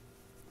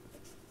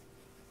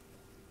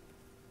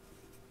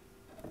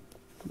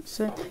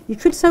 So you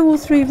could sew all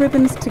 3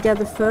 ribbons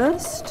together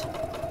first.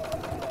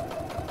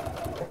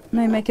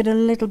 May make it a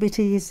little bit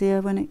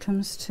easier when it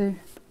comes to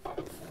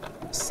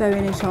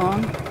sewing it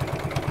on.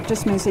 It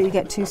just means that you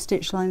get 2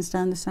 stitch lines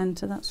down the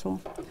centre, that's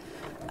all.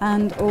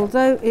 And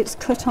although it's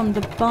cut on the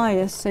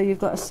bias, so you've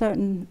got a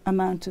certain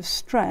amount of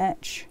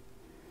stretch,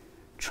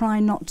 try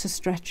not to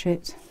stretch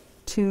it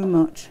too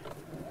much,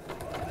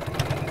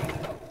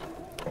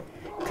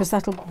 because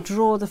that'll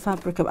draw the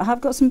fabric up. I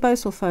have got some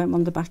Bosal foam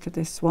on the back of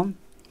this one,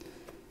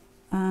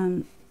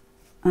 and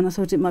I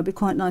thought it might be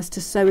quite nice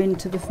to sew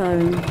into the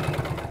foam.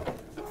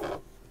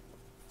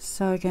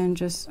 So again,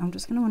 I'm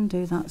just going to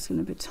undo that, it's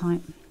going to be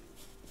tight.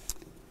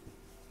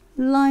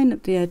 Line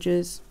up the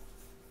edges,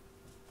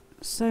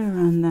 sew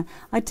around there.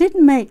 I did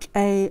make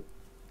a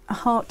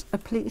heart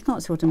applique, you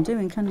can't see what I'm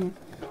doing, can you?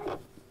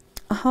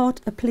 A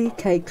heart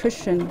applique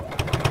cushion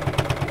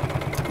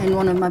in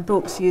one of my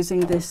books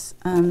using this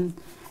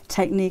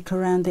technique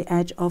around the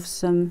edge of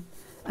some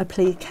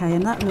applique,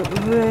 and that looked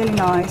really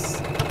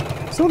nice.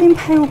 It's all in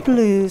pale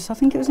blues, I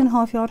think it was in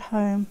Half Yard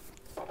Home.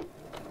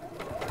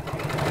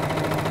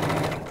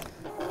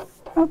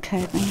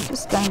 Okay, then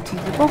just down to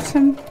the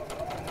bottom.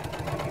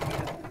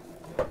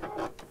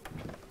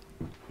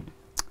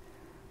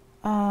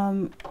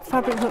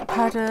 Fabric hook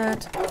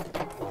padded.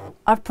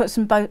 I've put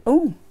some I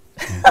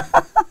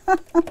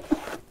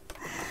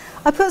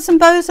put some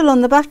Bosal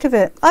on the back of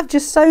it. I've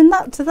just sewn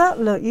that to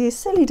that, look, you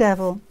silly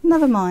devil.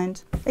 Never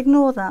mind,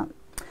 ignore that.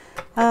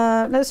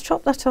 Let's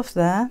chop that off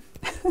there.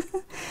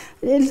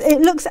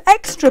 It looks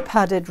extra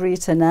padded,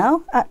 Rita,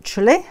 now,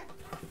 actually.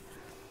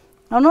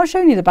 I'm not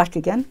showing you the back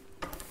again.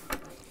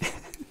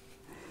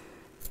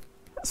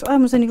 That's what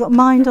happens when you've got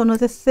mind on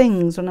other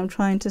things when I'm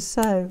trying to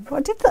sew. Well,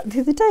 I did that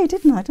the other day,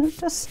 didn't I? I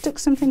just stuck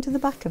something to the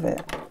back of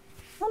it.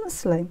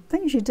 Honestly,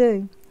 things you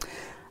do.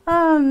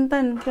 Then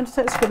I'm going to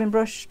take the scribbing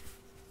brush.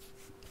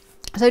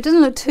 So it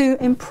doesn't look too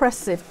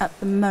impressive at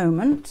the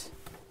moment.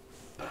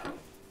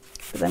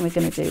 But then we're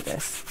going to do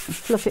this and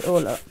fluff it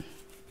all up.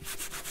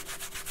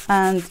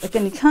 And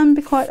again, you can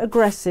be quite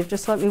aggressive,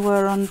 just like we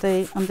were on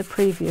the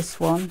previous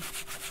one,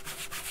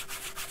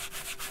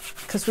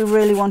 because we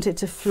really want it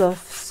to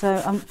fluff. So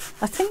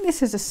I think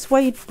this is a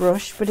suede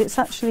brush, but it's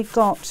actually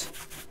got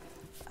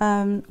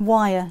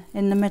wire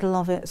in the middle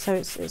of it, so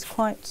it's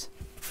quite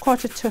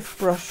a tough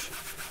brush.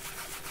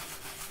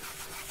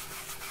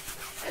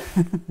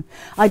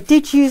 I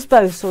did use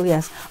Bosal,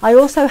 yes. I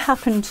also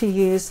happened to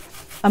use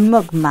a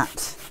mug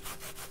mat.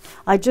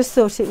 I just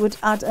thought it would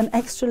add an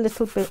extra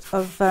little bit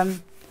of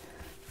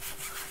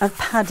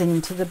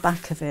padding to the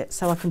back of it,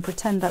 so I can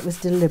pretend that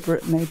was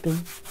deliberate, maybe.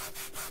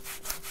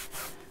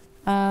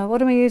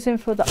 What am I using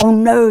for that? Oh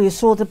no, you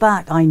saw the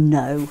back. I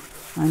know.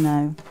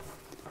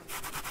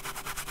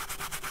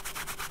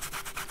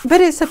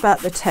 But it's about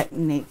the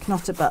technique,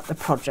 not about the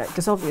project,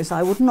 because obviously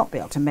I would not be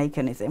able to make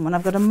anything when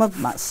I've got a mug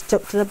mat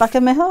stuck to the back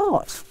of my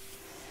heart.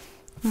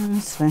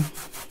 Honestly.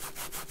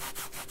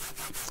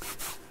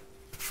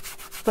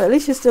 But at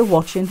least you're still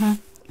watching, huh?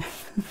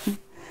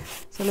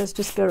 So let's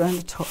just go around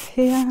the top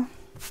here.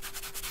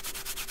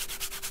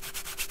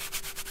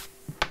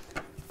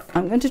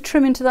 I'm going to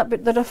trim into that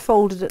bit that I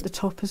folded at the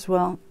top as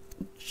well,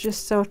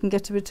 just so I can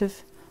get a bit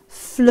of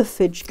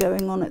fluffage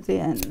going on at the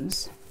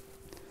ends.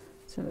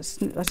 So let's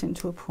snip that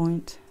into a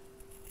point.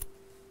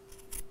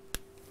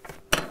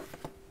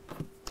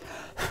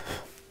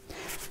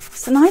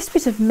 It's a nice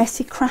bit of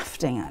messy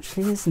crafting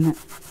actually, isn't it?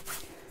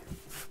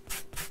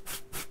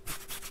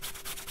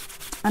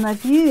 And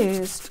I've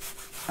used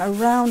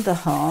around the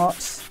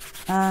heart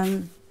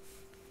a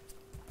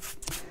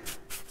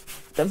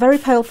very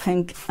pale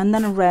pink and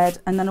then a red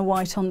and then a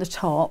white on the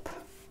top,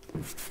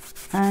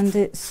 and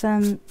it's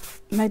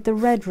made the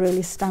red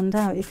really stand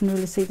out. You can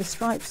really see the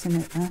stripes in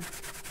it there.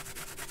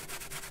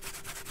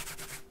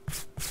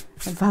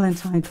 A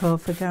Valentine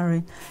card for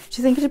Gary.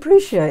 Do you think he'd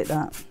appreciate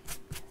that?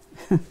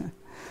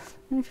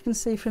 If you can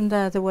see from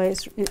there the way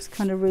it's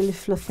kind of really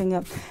fluffing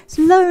up. It's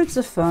loads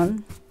of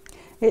fun.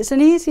 It's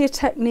an easier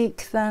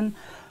technique than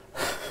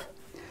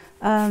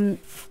the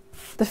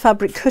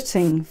fabric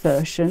cutting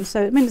version.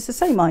 So I mean, it's the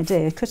same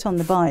idea: cut on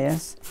the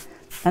bias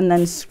and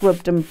then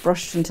scrubbed and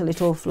brushed until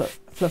it all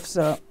fluffs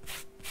up.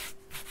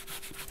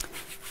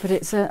 But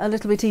it's a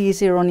little bit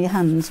easier on your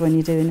hands when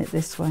you're doing it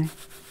this way.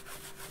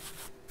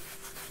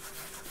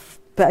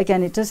 But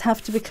again, it does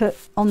have to be cut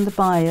on the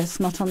bias,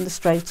 not on the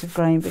straight of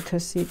grain,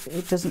 because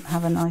it doesn't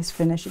have a nice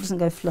finish. It doesn't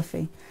go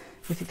fluffy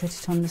if you cut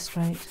it on the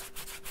straight.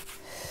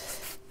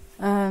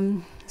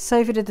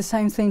 Sophie did the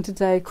same thing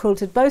today,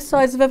 quilted both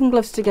sides of oven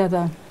gloves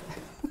together.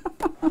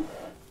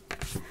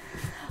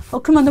 Oh,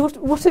 come on,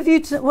 what have you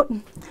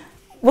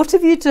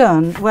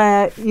done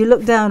where you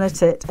look down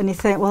at it and you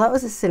think, well, that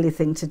was a silly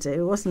thing to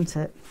do, wasn't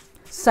it?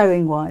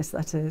 Sewing wise,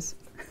 that is.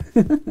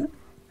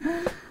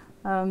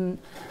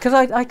 Because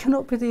I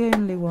cannot be the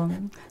only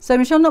one. So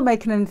Michelle, not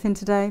making anything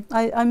today.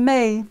 I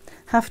may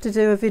have to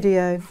do a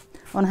video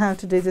on how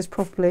to do this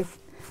properly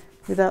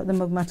without the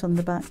mug mat on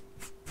the back.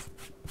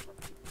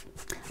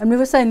 And we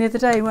were saying the other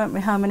day, weren't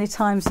we, how many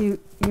times you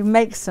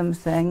make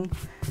something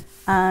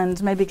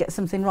and maybe get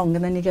something wrong,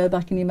 and then you go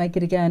back and you make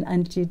it again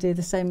and you do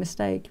the same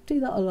mistake. You do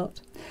that a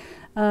lot.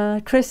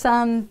 Chris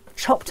Ann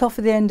chopped off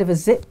at the end of a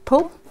zip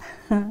pull.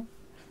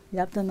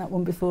 Yeah, I've done that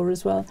one before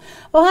as well.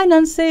 Oh, hi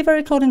Nancy,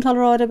 very cold in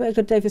Colorado, but a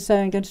good day for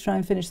sewing. Going to try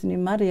and finish the new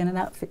Maddie in an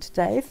outfit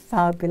today.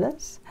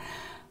 Fabulous.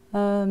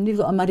 You've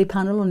got a Maddie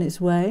panel on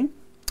its way.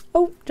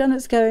 Oh,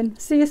 Janet's going.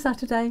 See you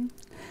Saturday.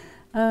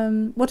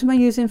 What am I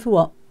using for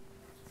what?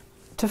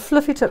 To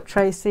fluff it up,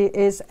 Tracy,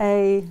 is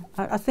I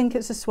think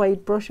it's a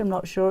suede brush, I'm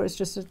not sure. It's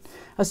just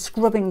a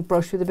scrubbing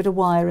brush with a bit of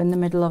wire in the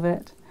middle of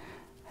it.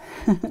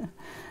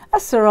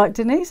 That's all right,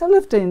 Denise. I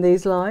love doing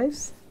these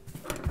lives.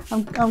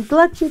 I'm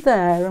glad you're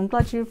there. I'm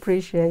glad you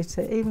appreciate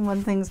it, even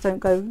when things don't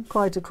go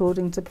quite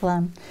according to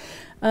plan.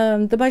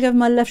 The bag over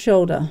my left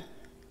shoulder.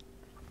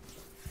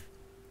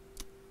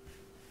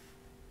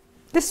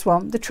 This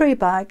one, the tree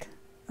bag,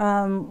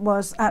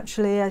 was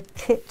actually a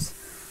kit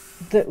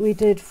that we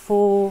did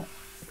for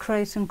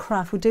Create and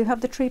Craft. We do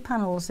have the tree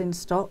panels in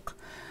stock,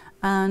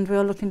 and we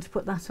are looking to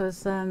put that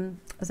as a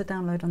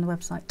download on the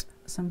website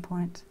at some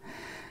point.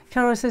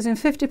 Carol says, in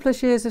 50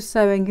 plus years of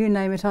sewing, you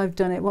name it, I've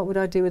done it. What would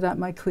I do without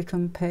my quick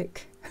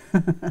unpick?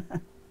 So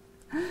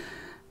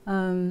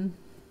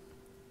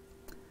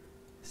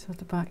at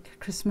the back,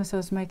 Christmas, I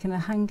was making a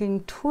hanging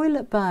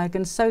toilet bag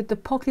and sewed the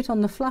pocket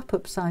on the flap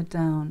upside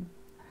down.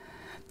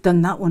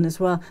 Done that one as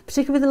well,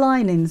 particularly with the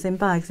linings in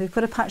bags. We've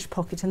got a patch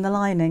pocket in the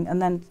lining, and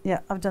then,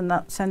 yeah, I've done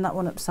that, sewn that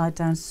one upside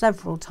down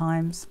several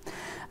times.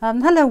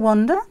 Hello,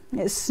 Wanda.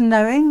 It's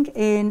snowing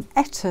in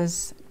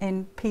Etters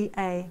in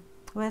PA.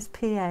 Where's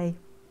PA?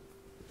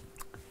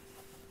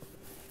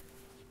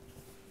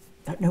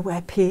 Don't know where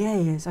PA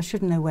is. I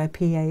should know where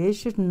PA is,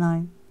 shouldn't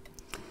I?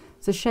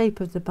 It's the shape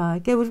of the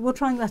bag. Yeah, we'll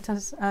try and get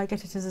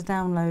it as a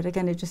download.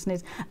 Again, it just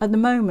needs, at the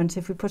moment,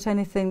 if we put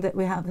anything that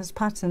we have as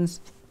patterns,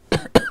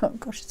 oh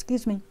gosh,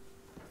 excuse me,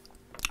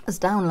 as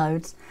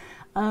downloads,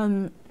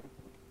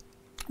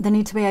 they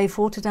need to be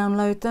A4 to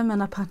download them,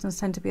 and our patterns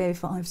tend to be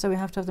A5, so we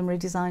have to have them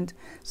redesigned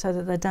so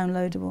that they're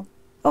downloadable.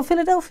 Oh,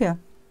 Philadelphia.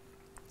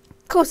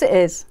 Of course it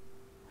is.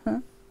 Huh?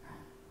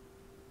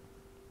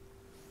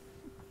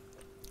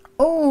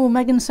 Oh,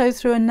 Megan sewed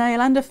through a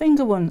nail and a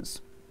finger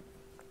once.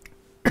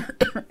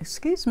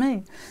 Excuse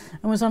me.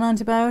 And was on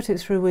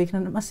antibiotics for a week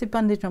and a massive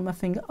bandage on my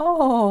finger.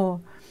 Oh.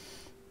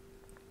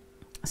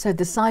 So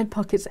the side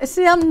pockets.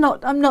 See, I'm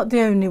not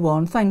the only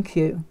one. Thank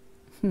you.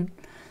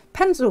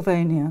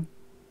 Pennsylvania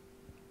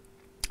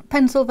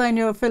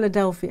or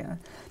Philadelphia.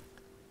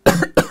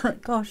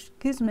 Gosh,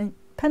 excuse me.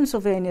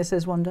 Pennsylvania,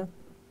 says Wanda.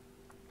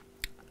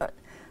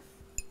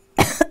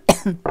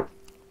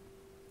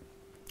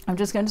 I'm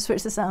just going to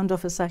switch the sound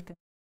off a second.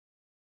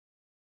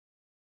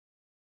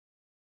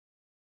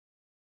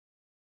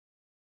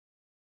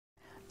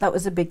 That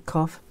was a big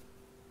cough.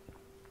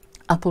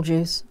 Apple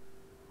juice.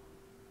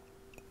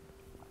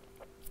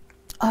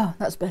 Oh,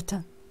 that's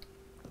better.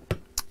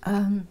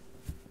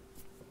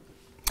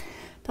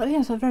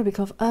 Yes, a very big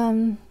cough.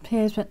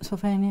 PA's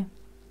Pennsylvania.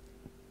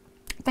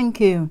 Thank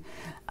you.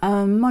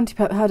 Monty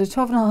Pep had a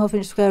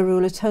 12.5-inch square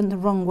ruler, turned the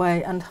wrong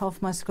way, and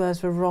half my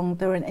squares were wrong.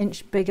 They were an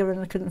inch bigger and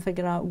I couldn't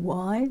figure out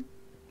why.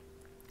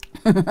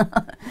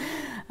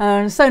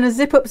 Sewn a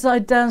zip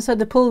upside down so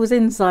the pull was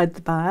inside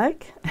the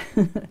bag.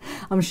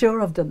 I'm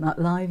sure I've done that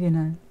live, you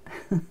know.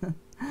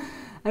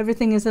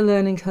 Everything is a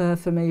learning curve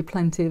for me,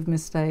 plenty of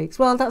mistakes.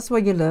 Well, that's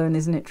where you learn,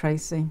 isn't it,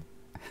 Tracy?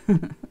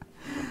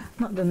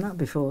 Not done that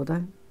before,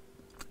 though.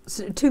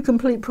 So, 2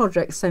 complete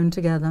projects sewn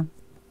together.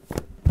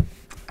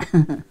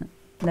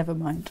 Never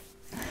mind.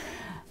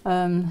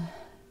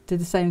 Did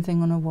the same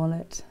thing on a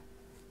wallet.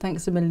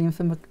 Thanks a million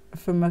for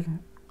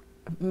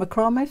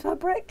macrame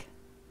fabric?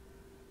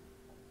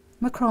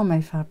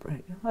 Macrame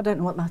fabric. I don't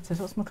know what that is.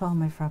 What's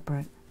macrame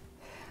fabric?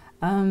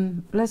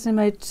 Leslie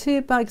made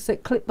 2 bags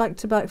that clip back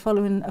to back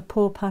following a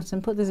paw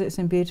pattern. Put the zips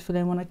in beautifully,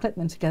 and when I clipped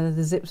them together,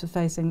 the zips were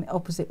facing the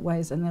opposite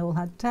ways, and they all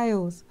had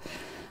tails.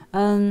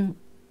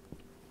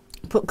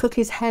 Put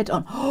Cookie's head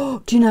on.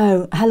 Oh, do you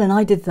know, Helen?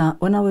 I did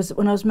that when I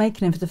was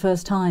making him for the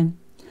first time.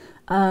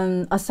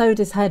 I sewed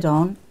his head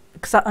on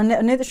because I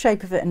knew the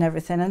shape of it and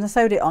everything, and I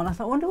sewed it on. I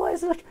thought, I wonder why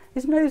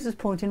his nose is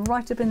pointing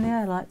right up in the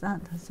air like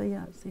that. So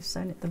yeah, you've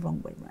sewn it the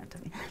wrong way round.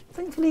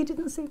 Thankfully, you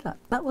didn't see that.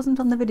 That wasn't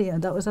on the video.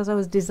 That was as I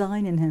was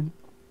designing him.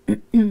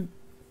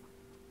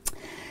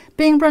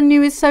 Being brand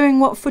new is sewing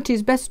what foot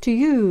is best to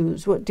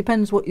use. What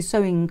depends what you're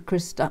sewing,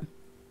 Krista.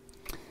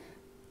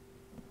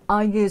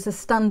 I use a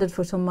standard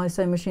foot on my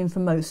sewing machine for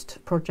most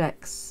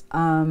projects.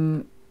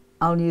 I'll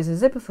use a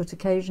zipper foot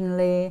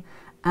occasionally,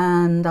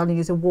 and I'll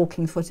use a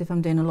walking foot if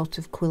I'm doing a lot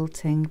of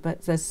quilting.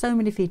 But there's so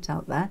many feet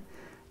out there.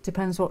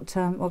 Depends what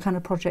kind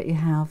of project you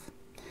have.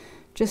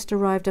 Just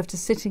arrived after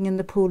sitting in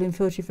the pool in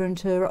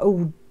Fuerteventura.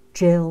 Oh,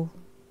 Jill.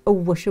 Oh,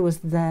 wish I was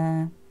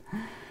there.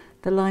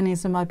 The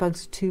linings of my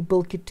bags are too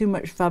bulky, too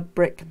much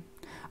fabric.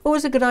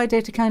 Always a good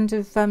idea to kind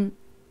of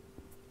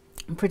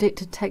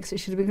predict a text. It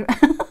should have been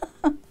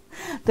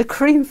the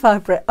cream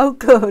fabric. Oh,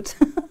 good.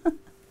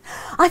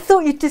 I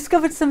thought you'd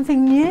discovered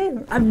something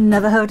new. I've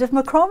never heard of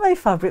macrame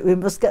fabric. We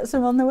must get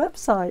some on the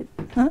website.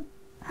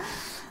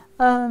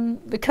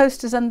 The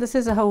coasters and the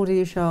scissor holder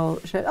you shall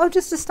show. Oh,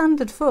 just a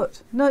standard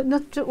foot. No,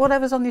 not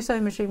whatever's on your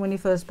sewing machine when you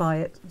first buy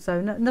it.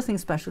 So nothing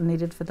special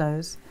needed for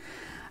those.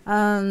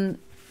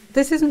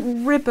 This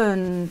isn't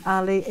ribbon,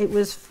 Ali. It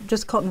was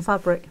just cotton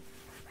fabric.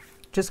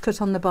 Just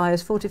cut on the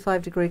bias,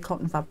 45-degree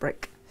cotton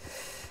fabric.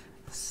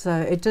 So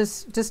it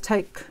does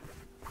take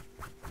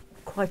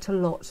quite a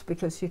lot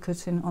because you're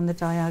cutting on the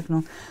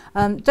diagonal.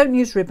 Don't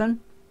use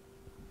ribbon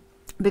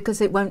because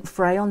it won't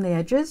fray on the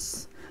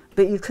edges,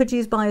 but you could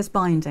use bias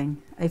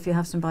binding if you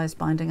have some bias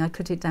binding. I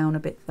cut it down a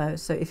bit though,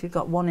 so if you've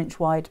got 1 inch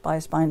wide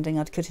bias binding,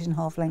 I'd cut it in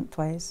half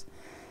lengthways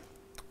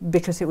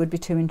because it would be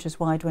 2 inches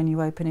wide when you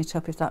open it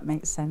up, if that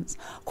makes sense.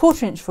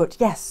 1/4 inch foot,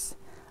 yes.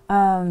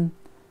 Do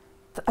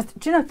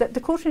you know that the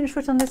 1/4 inch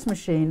foot on this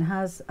machine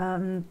has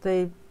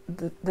the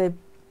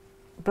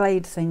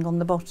blade thing on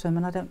the bottom,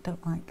 and I don't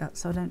like that,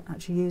 so I don't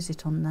actually use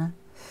it on there.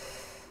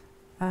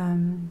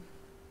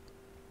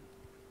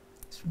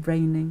 It's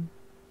raining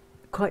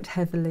quite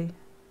heavily.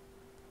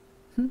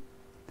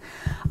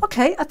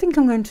 Okay, I think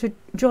I'm going to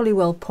jolly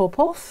well pop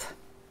off.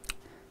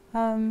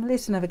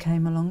 Lisa never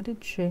came along,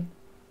 did she?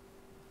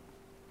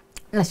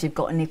 Unless you've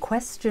got any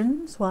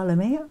questions while I'm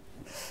here.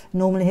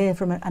 Normally here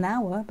from an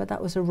hour, but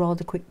that was a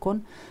rather quick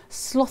one.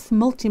 Sloth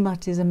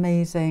multi-mat is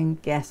amazing.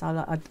 Yes,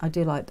 I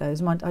do like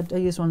those. I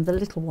use one of the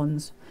little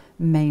ones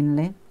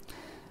mainly.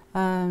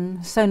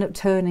 Sewn up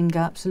turning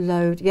gaps,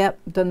 load. Yep,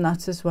 done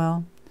that as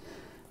well.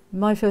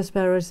 My first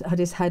bearer had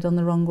his head on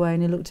the wrong way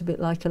and he looked a bit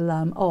like a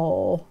lamb.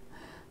 Oh,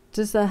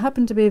 does there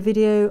happen to be a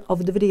video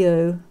of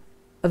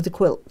the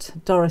quilt,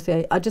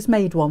 Dorothy? I just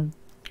made one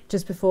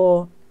just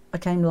before I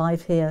came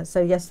live here,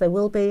 so yes, there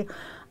will be.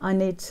 I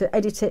need to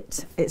edit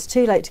it. It's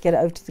too late to get it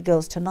over to the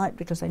girls tonight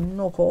because they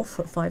knock off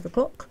at 5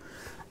 o'clock.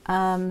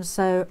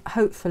 So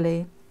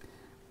hopefully,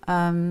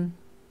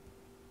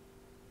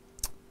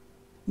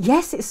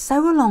 yes, it's so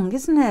long,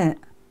 isn't it,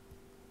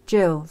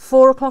 Jill?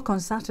 4 o'clock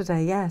on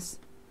Saturday, yes.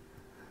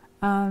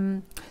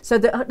 So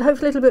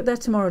hopefully it'll be up there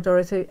tomorrow,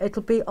 Dorothy.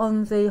 It'll be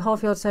on the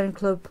Half Yard Sewing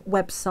Club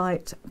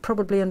website,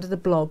 probably under the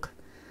blog.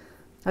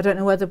 I don't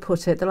know where they'll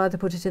put it. They'll either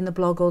put it in the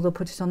blog or they'll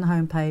put it on the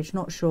homepage,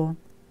 not sure.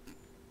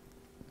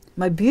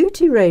 My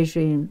beauty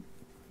regime.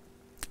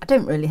 I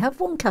don't really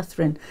have one,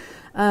 Catherine.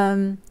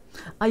 I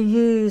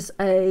use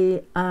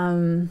a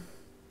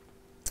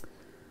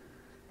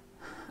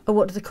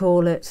what do they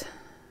call it?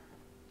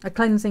 A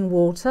cleansing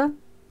water.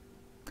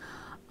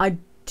 I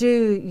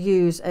do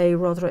use a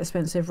rather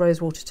expensive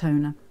rose water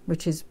toner,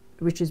 which is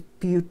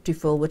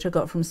beautiful, which I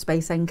got from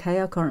Space NK.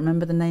 I can't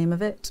remember the name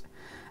of it.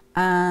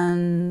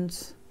 And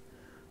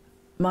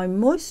my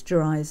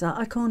moisturiser,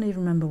 I can't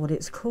even remember what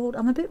it's called.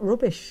 I'm a bit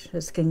rubbish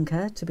at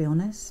skincare, to be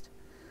honest.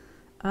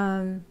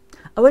 I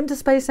went to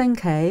Space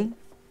NK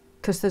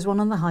because there's one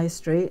on the high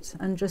street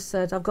and just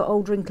said, I've got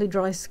old wrinkly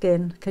dry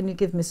skin, can you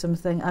give me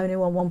something? I only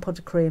want 1 pot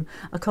of cream.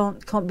 I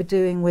can't be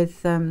doing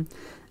with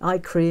eye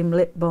cream,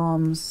 lip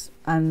balms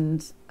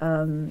and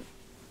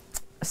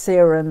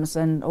serums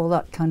and all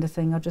that kind of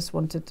thing. I just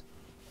wanted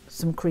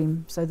some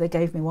cream, so they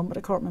gave me one, but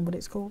I can't remember what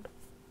it's called.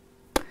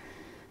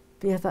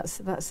 But yeah,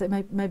 that's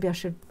it. Maybe I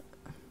should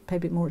pay a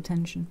bit more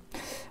attention.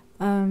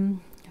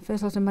 For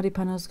First lot of muddy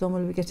panels gone.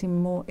 We'll be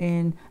getting more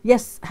in.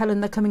 Yes,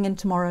 Helen, they're coming in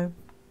tomorrow.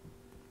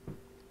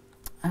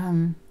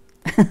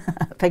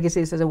 Peggy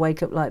Sue says I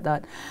wake up like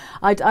that.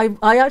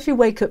 I actually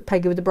wake up,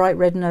 Peggy, with a bright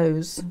red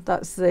nose.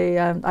 That's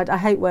the I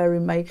hate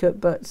wearing makeup,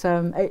 but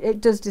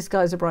it does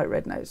disguise a bright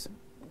red nose.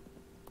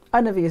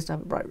 I never used to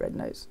have a bright red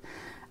nose.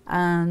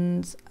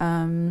 And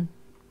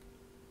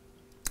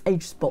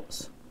age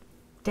spots,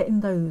 getting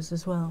those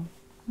as well.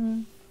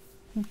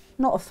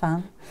 Not a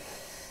fan,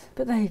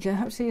 but there you go.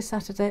 Hope to see you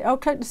Saturday.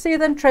 Okay, see you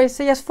then,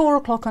 Tracy. Yes, 4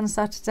 o'clock on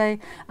Saturday,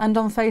 and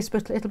on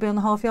Facebook it'll be on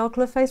the Half Yard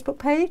Club Facebook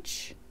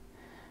page.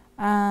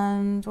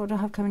 And what do I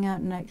have coming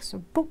out next? So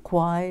book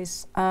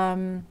wise,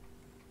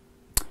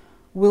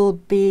 will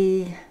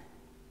be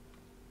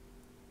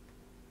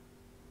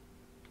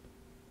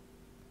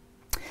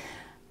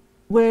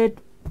we're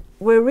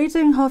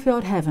redoing Half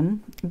Yard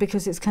Heaven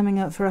because it's coming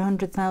up for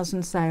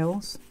 100,000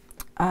 sales.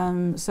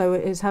 So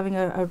it is having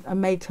a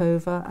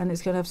makeover, and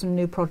it's going to have some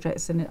new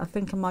projects in it. I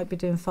think I might be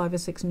doing 5 or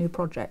 6 new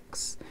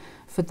projects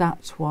for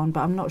that one,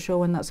 but I'm not sure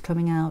when that's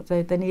coming out.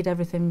 They need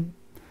everything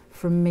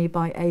from me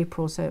by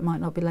April, so it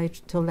might not be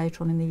till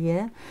later on in the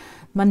year.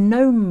 My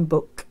gnome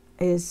book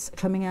is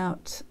coming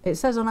out. It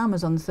says on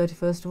Amazon the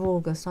 31st of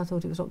August. I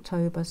thought it was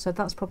October, so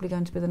that's probably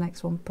going to be the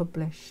next one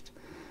published.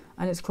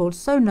 And it's called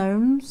So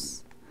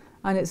Gnomes,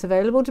 and it's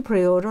available to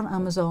pre-order on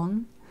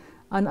Amazon.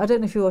 And I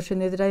don't know if you were watching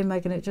the other day,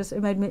 Megan.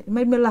 It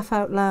made me laugh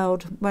out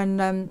loud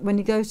when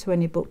you go to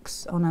any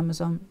books on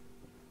Amazon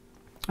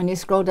and you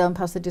scroll down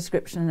past the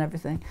description and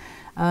everything.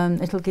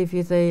 It'll give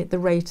you the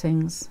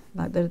ratings,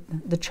 like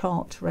the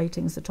chart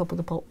ratings, the top of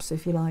the pops,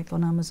 if you like,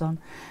 on Amazon.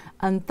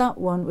 And that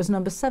one was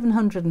number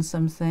 700 and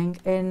something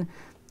in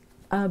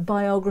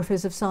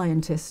biographies of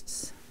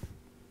scientists.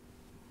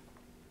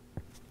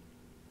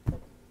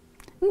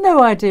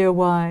 No idea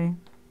why.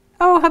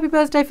 Oh, happy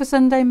birthday for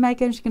Sunday,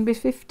 Megan. She can be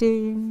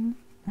 15.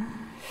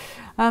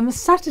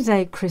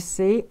 Saturday,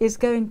 Chrissy, is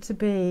going to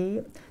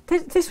be...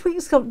 This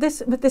week's gone...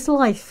 This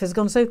life has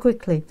gone so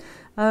quickly.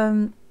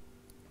 I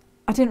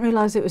didn't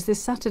realise it was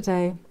this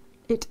Saturday.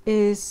 It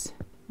is...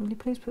 Will you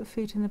please put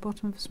feet in the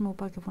bottom of a small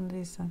bag of one of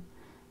these days?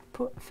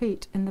 Put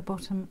feet in the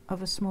bottom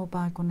of a small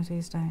bag one of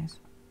these days.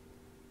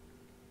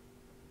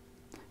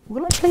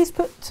 Will I please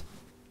put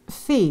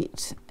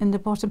feet in the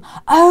bottom...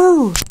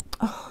 Oh,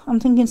 I'm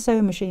thinking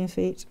sewing machine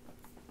feet.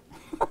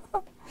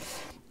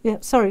 Yeah,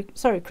 sorry,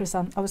 Chris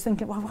Ann. I was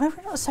thinking, well, why are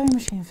we not sewing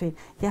machine feet?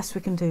 Yes, we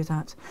can do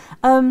that.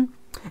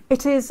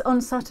 It is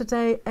on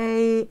Saturday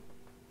a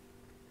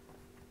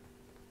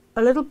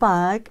little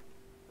bag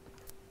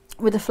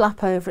with a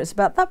flap over. It's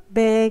about that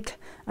big,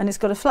 and it's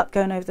got a flap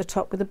going over the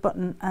top with a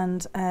button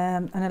and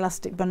an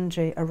elastic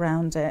bungee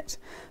around it.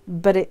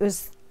 But it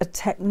was a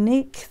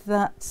technique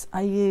that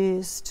I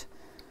used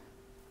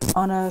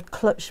on a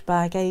clutch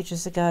bag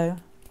ages ago.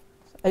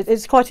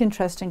 It's quite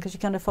interesting because you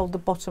kind of fold the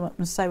bottom up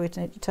and sew it,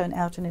 and you turn it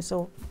out, and it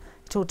all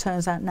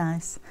turns out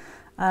nice.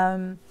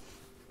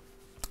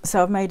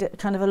 So I've made it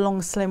kind of a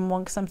long, slim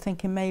one because I'm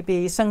thinking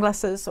maybe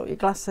sunglasses or your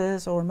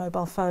glasses or a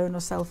mobile phone or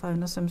cell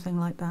phone or something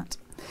like that.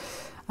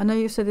 I know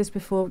you've said this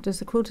before. Does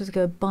the quilter to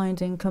go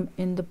binding come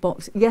in the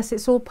box? Yes,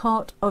 it's all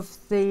part of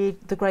the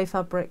grey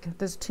fabric.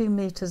 There's 2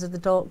 meters of the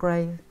dark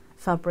grey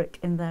fabric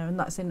in there, and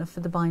that's enough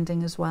for the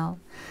binding as well.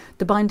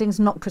 The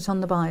binding's not cut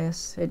on the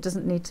bias. It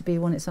doesn't need to be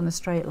when it's on a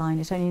straight line.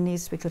 It only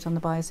needs to be cut on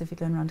the bias if you're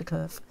going around a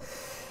curve.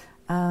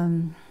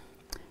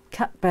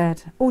 Cat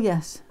bed. Oh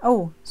yes.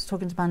 Oh, it's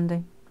talking to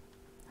Mandy.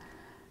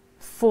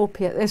 4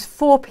 p.m. It's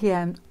 4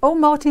 p.m. Oh,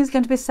 Martine's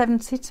going to be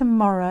 70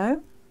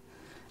 tomorrow.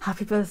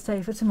 Happy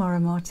birthday for tomorrow,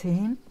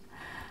 Martine.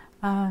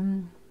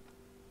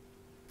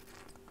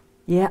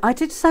 Yeah, I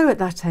did sew at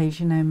that age,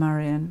 you know,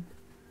 Marion.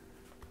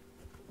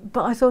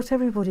 But I thought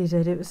everybody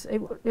did. It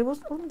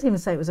wasn't, I wouldn't even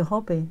say it was a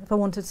hobby. If I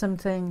wanted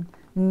something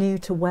new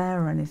to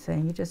wear or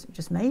anything, you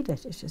just made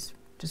it. It's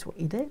just what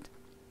you did.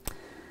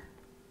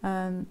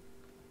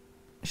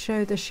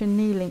 Show the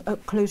chenilling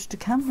up close to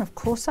camera. Of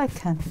course I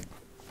can.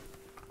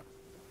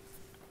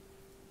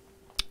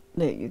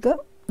 There you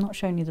go. Not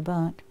showing you the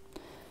back.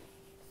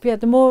 But yeah,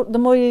 the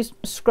more you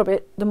scrub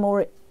it, the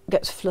more it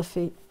gets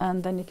fluffy,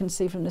 and then you can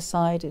see from the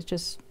side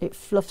it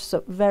fluffs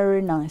up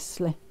very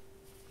nicely.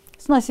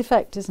 It's a nice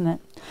effect, isn't it?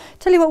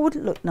 Tell you what would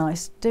look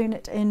nice, doing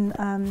it in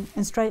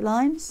straight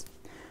lines.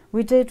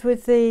 We did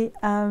with the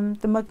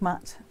mug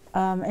mat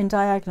in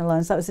diagonal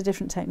lines. That was a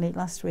different technique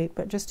last week,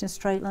 but just in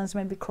straight lines,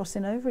 maybe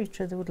crossing over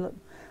each other would look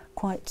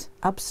quite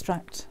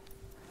abstract.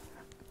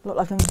 Look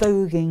like I'm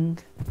voguing.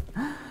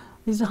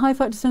 Use a high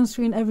factor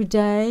sunscreen every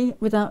day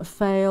without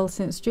fail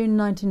since June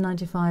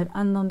 1995,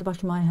 and on the back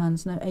of my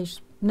hands, no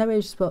age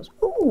spots.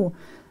 Ooh.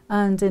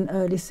 And in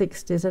early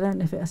 60s. I don't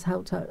know if it has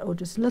helped out or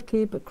just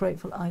lucky, but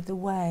grateful either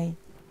way.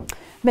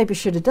 Maybe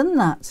should have done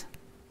that.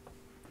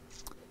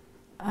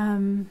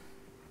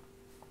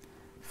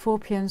 4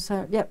 p.m.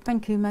 So, yep,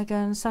 thank you,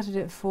 Megan.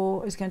 Saturday at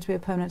 4 is going to be a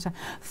permanent time.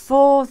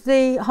 For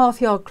the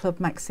Half Yard Club,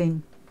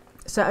 Maxine.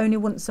 So only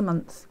once a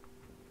month.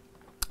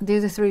 The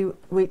other 3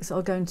 weeks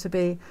are going to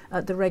be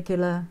at the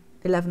regular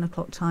 11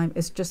 o'clock time.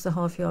 It's just the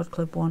Half Yard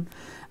Club one.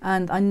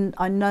 And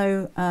I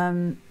know...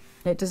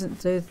 it doesn't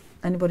do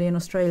anybody in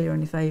Australia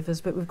any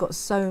favours, but we've got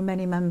so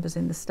many members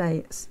in the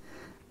States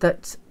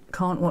that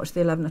can't watch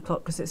the 11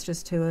 o'clock because it's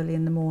just too early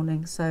in the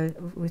morning. So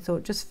we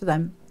thought just for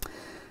them,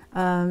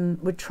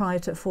 we'd try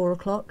it at 4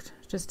 o'clock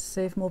just to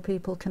see if more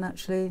people can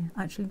actually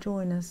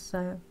join us.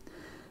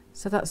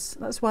 So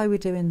that's why we're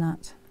doing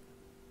that.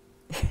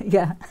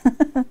 Yeah,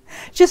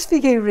 just for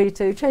you,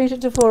 Ritu. Change it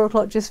to 4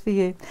 o'clock just for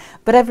you.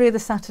 But every other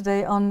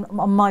Saturday on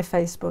my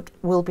Facebook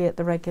will be at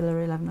the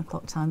regular 11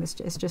 o'clock time. It's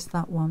just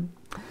that one.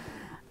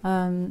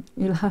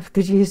 You'll have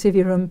good use of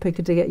your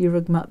unpicker to get your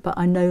rug mat, but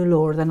I know,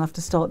 Laura, then I'll have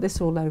to start this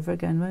all over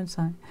again, won't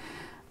I?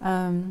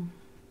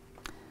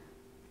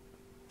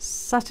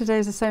 Saturday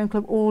is the sewing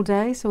club all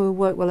day, so we'll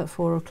work well at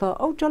 4 o'clock.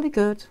 Oh, jolly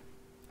good.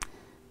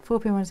 4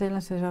 p.m. Wednesday,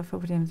 4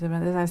 p.m.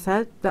 As I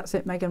said, that's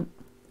it, Megan.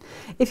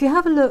 If you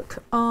have a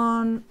look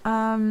on,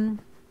 I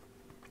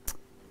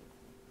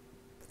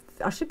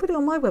should put it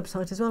on my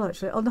website as well,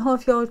 actually. On the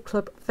Half Yard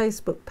Club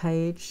Facebook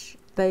page,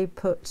 they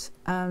put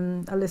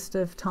a list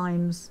of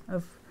times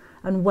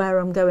and where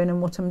I'm going and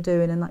what I'm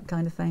doing and that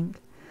kind of thing.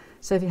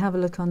 So if you have a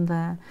look on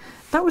there.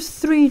 That was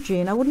 3,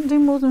 Jean. I wouldn't do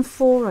more than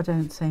 4, I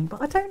don't think.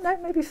 But I don't know,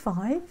 maybe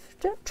 5.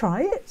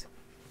 Try it.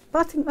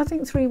 But I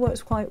think 3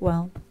 works quite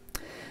well.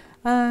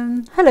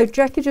 Hello,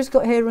 Jackie. Just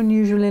got here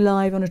unusually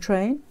live on a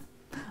train.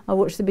 I'll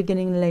watch the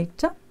beginning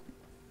later.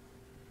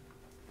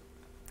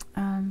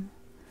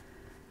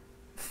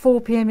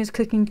 4 p.m. is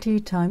cooking tea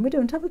time. We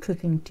don't have a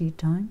cooking tea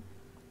time.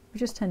 We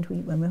just tend to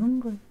eat when we're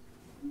hungry.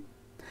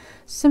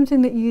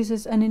 Something that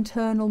uses an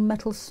internal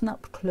metal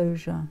snap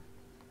closure.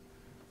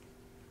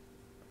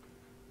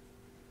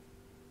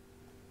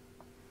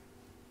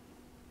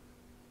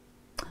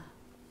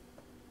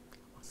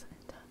 What's an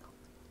internal?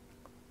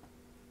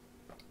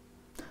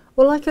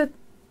 Well, like a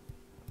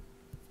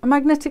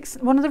magnetic,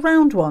 one of the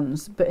round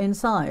ones, but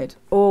inside,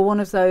 or one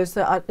of those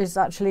that is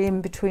actually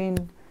in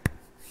between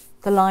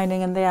the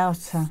lining and the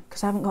outer,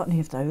 because I haven't got any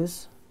of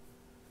those.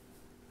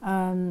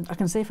 I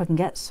can see if I can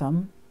get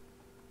some.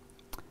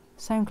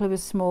 Sewing club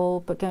is small,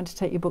 but going to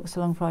take your books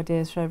along for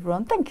ideas for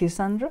everyone. Thank you,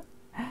 Sandra.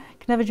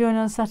 Can never join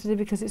on Saturday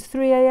because it's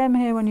 3 a.m.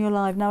 here when you're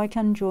live. Now I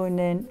can join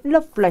in.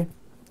 Lovely.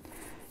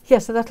 Yeah,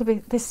 so that'll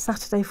be this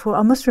Saturday 4.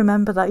 I must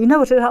remember that. You know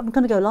what? I'm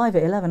going to go live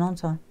at 11,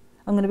 aren't I?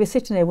 I'm going to be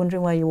sitting here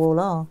wondering where you all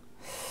are.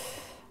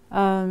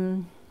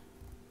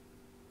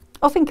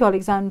 Oh, thank you,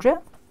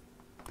 Alexandria.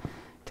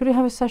 Could we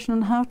have a session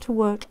on how to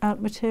work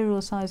out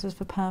material sizes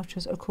for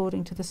pouches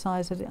according to the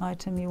size of the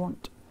item you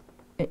want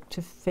it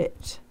to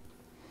fit?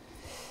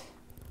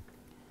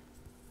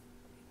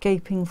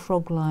 Gaping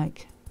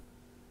frog-like.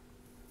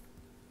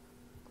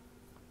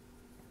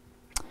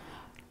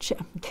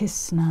 Kiss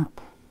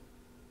snap.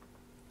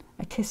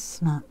 A kiss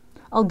snap.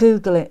 I'll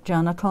Google it,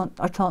 Jan. I can't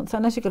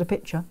unless you've got a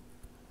picture.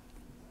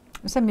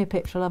 Send me a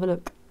picture, I'll have a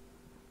look.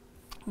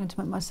 I'm going to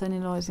make my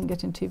son-in-law isn't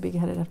getting too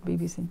big-headed after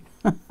BBC.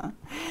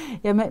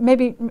 Yeah,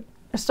 maybe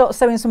start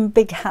sewing some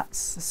big hats,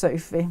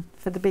 Sophie,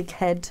 for the big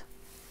head.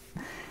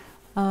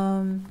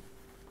 Yeah,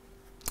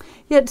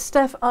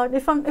 Steph,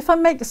 if I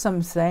make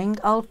something,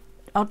 I'll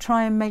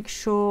try and make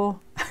sure.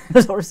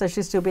 Laura says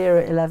she'll still be here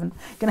at 11.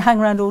 Going to hang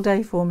around all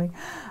day for me.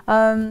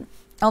 I'll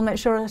make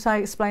sure that I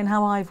explain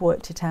how I've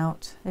worked it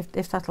out.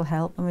 If that'll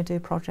help when we do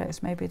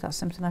projects, maybe that's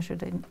something I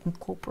should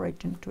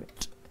incorporate into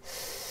it.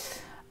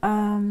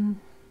 Don't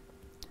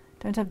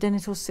have dinner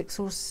till 6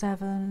 or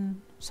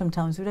 7.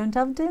 Sometimes we don't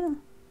have dinner.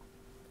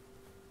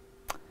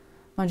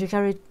 Mind you,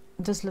 Gary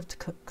does love to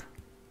cook,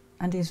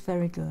 and he's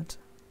very good.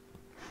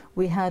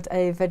 We had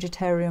a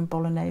vegetarian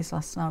bolognese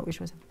last night, which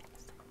was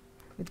amazing,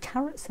 with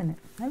carrots in it.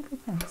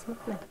 Everything, it's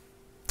lovely.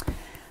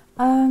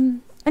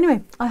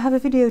 Anyway, I have a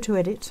video to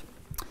edit,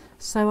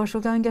 so I shall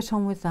go and get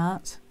on with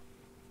that.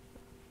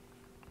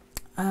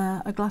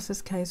 A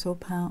glasses case or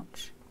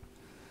pouch.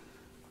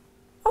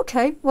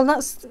 Okay, well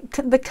that's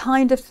the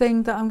kind of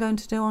thing that I'm going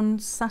to do on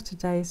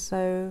Saturday,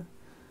 so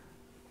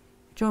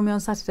join me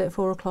on Saturday at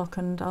 4 o'clock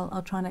and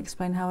I'll try and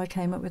explain how I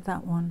came up with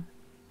that one.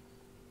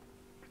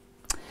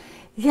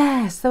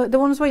 Yes, the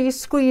ones where you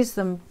squeeze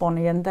them,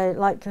 Bonnie, and they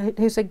like,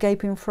 who said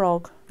gaping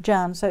frog?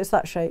 Jan, so it's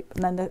that shape,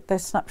 and then they're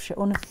snap shape.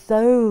 One of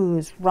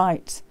those,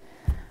 right.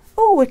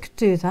 Oh, we could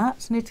do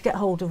that. Need to get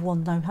hold of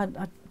one though.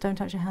 I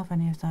don't actually have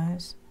any of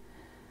those.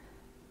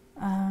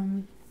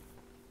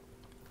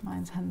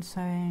 Mine's hand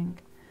sewing.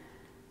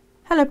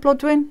 Hello,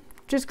 Blodwyn.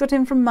 Just got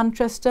in from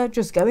Manchester.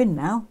 Just go in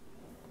now.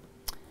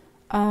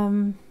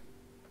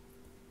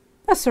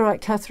 That's all right,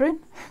 Catherine.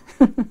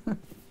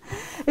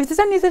 If there's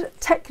any other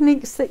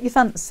techniques that you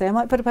fancy, I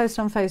might put a post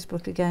on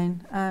Facebook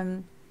again.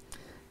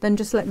 Then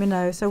just let me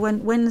know. So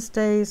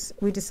Wednesdays,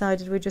 we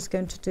decided we're just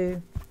going to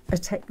do a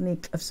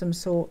technique of some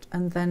sort,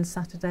 and then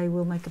Saturday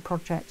we'll make a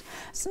project.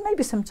 So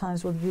maybe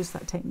sometimes we'll use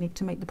that technique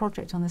to make the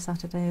project on the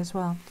Saturday as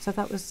well. So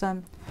that was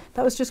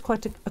just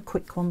quite a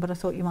quick one, but I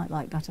thought you might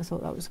like that. I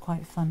thought that was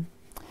quite fun.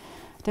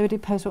 David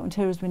did post what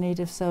materials we need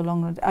if so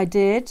long. I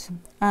did,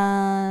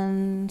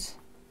 and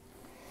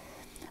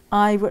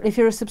if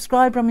you're a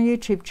subscriber on my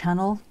YouTube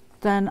channel,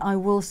 then I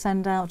will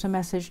send out a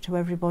message to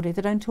everybody.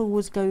 They don't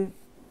always go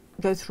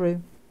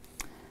through.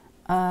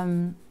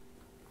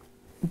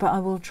 but I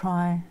will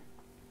try.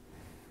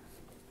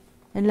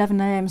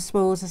 11 AM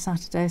spoils a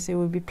Saturday, so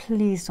we'll be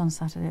pleased on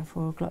Saturday at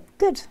 4 o'clock.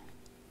 Good.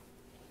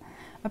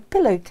 A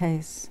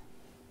pillowcase.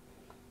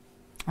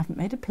 I haven't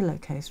made a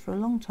pillowcase for a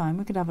long time.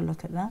 We could have a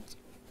look at that.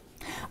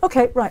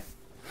 Okay, right.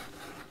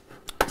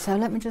 So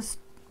let me just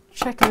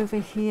check over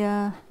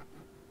here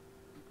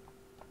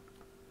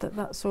that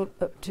that's all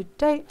up to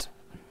date.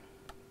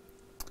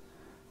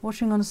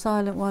 Watching on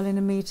silent while in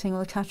a meeting,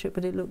 I'll catch it,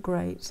 but it looked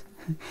great.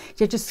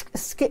 Yeah, just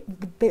skip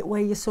the bit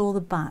where you saw the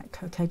back.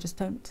 Okay,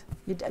 just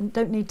you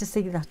don't need to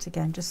see that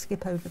again. Just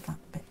skip over that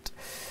bit.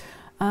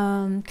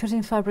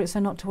 Cutting fabrics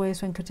are not to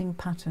waste when cutting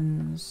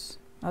patterns.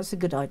 That's a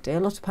good idea.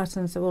 A lot of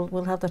patterns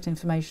will have that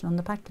information on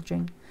the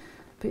packaging.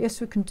 But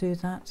yes, we can do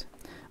that.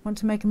 I want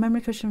to make a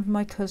memory cushion for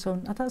my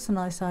cousin. Oh, that's a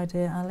nice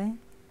idea, Ali.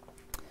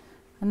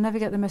 And never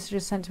get the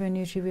messages sent to me on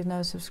YouTube with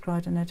no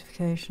subscribe or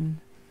notification.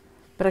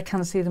 But I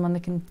can see them on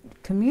the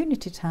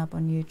community tab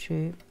on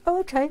YouTube. Oh,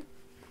 okay.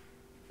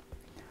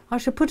 I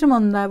should put them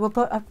on there. Well,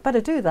 but I'd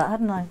better do that,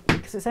 hadn't I?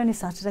 Because it's only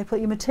Saturday. Put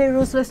your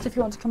materials list if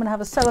you want to come and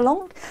have a sew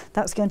along.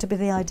 That's going to be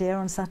the idea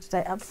on Saturday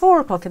at 4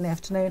 o'clock in the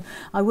afternoon.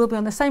 I will be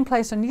on the same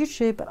place on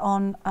YouTube, but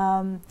on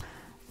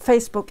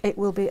Facebook it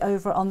will be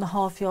over on the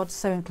Half Yard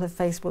Sewing Club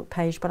Facebook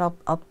page, but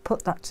I'll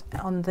put that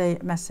on the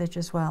message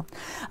as well.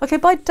 Okay,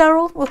 bye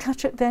Daryl. We'll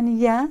catch up then.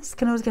 Yes,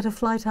 can always get a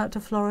flight out to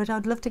Florida.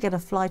 I'd love to get a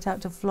flight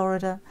out to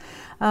Florida.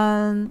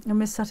 I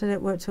miss Saturday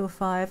at work till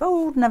 5.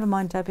 Oh, never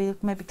mind, Debbie.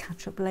 Maybe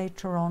catch up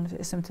later on if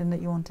it's something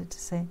that you wanted to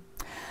see.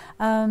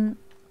 Going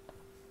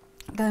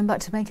back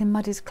to making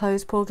Maddie's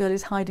clothes. Poor girl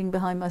is hiding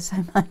behind my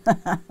sewing.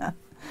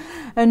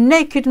 A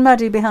naked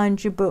Maddie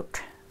behind your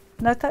book.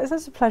 No,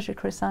 that's a pleasure,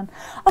 Chris Ann.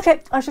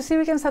 Okay, I shall see you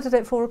again Saturday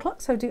at 4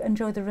 o'clock, so do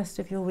enjoy the rest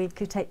of your week.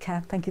 You take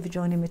care. Thank you for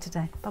joining me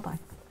today. Bye-bye.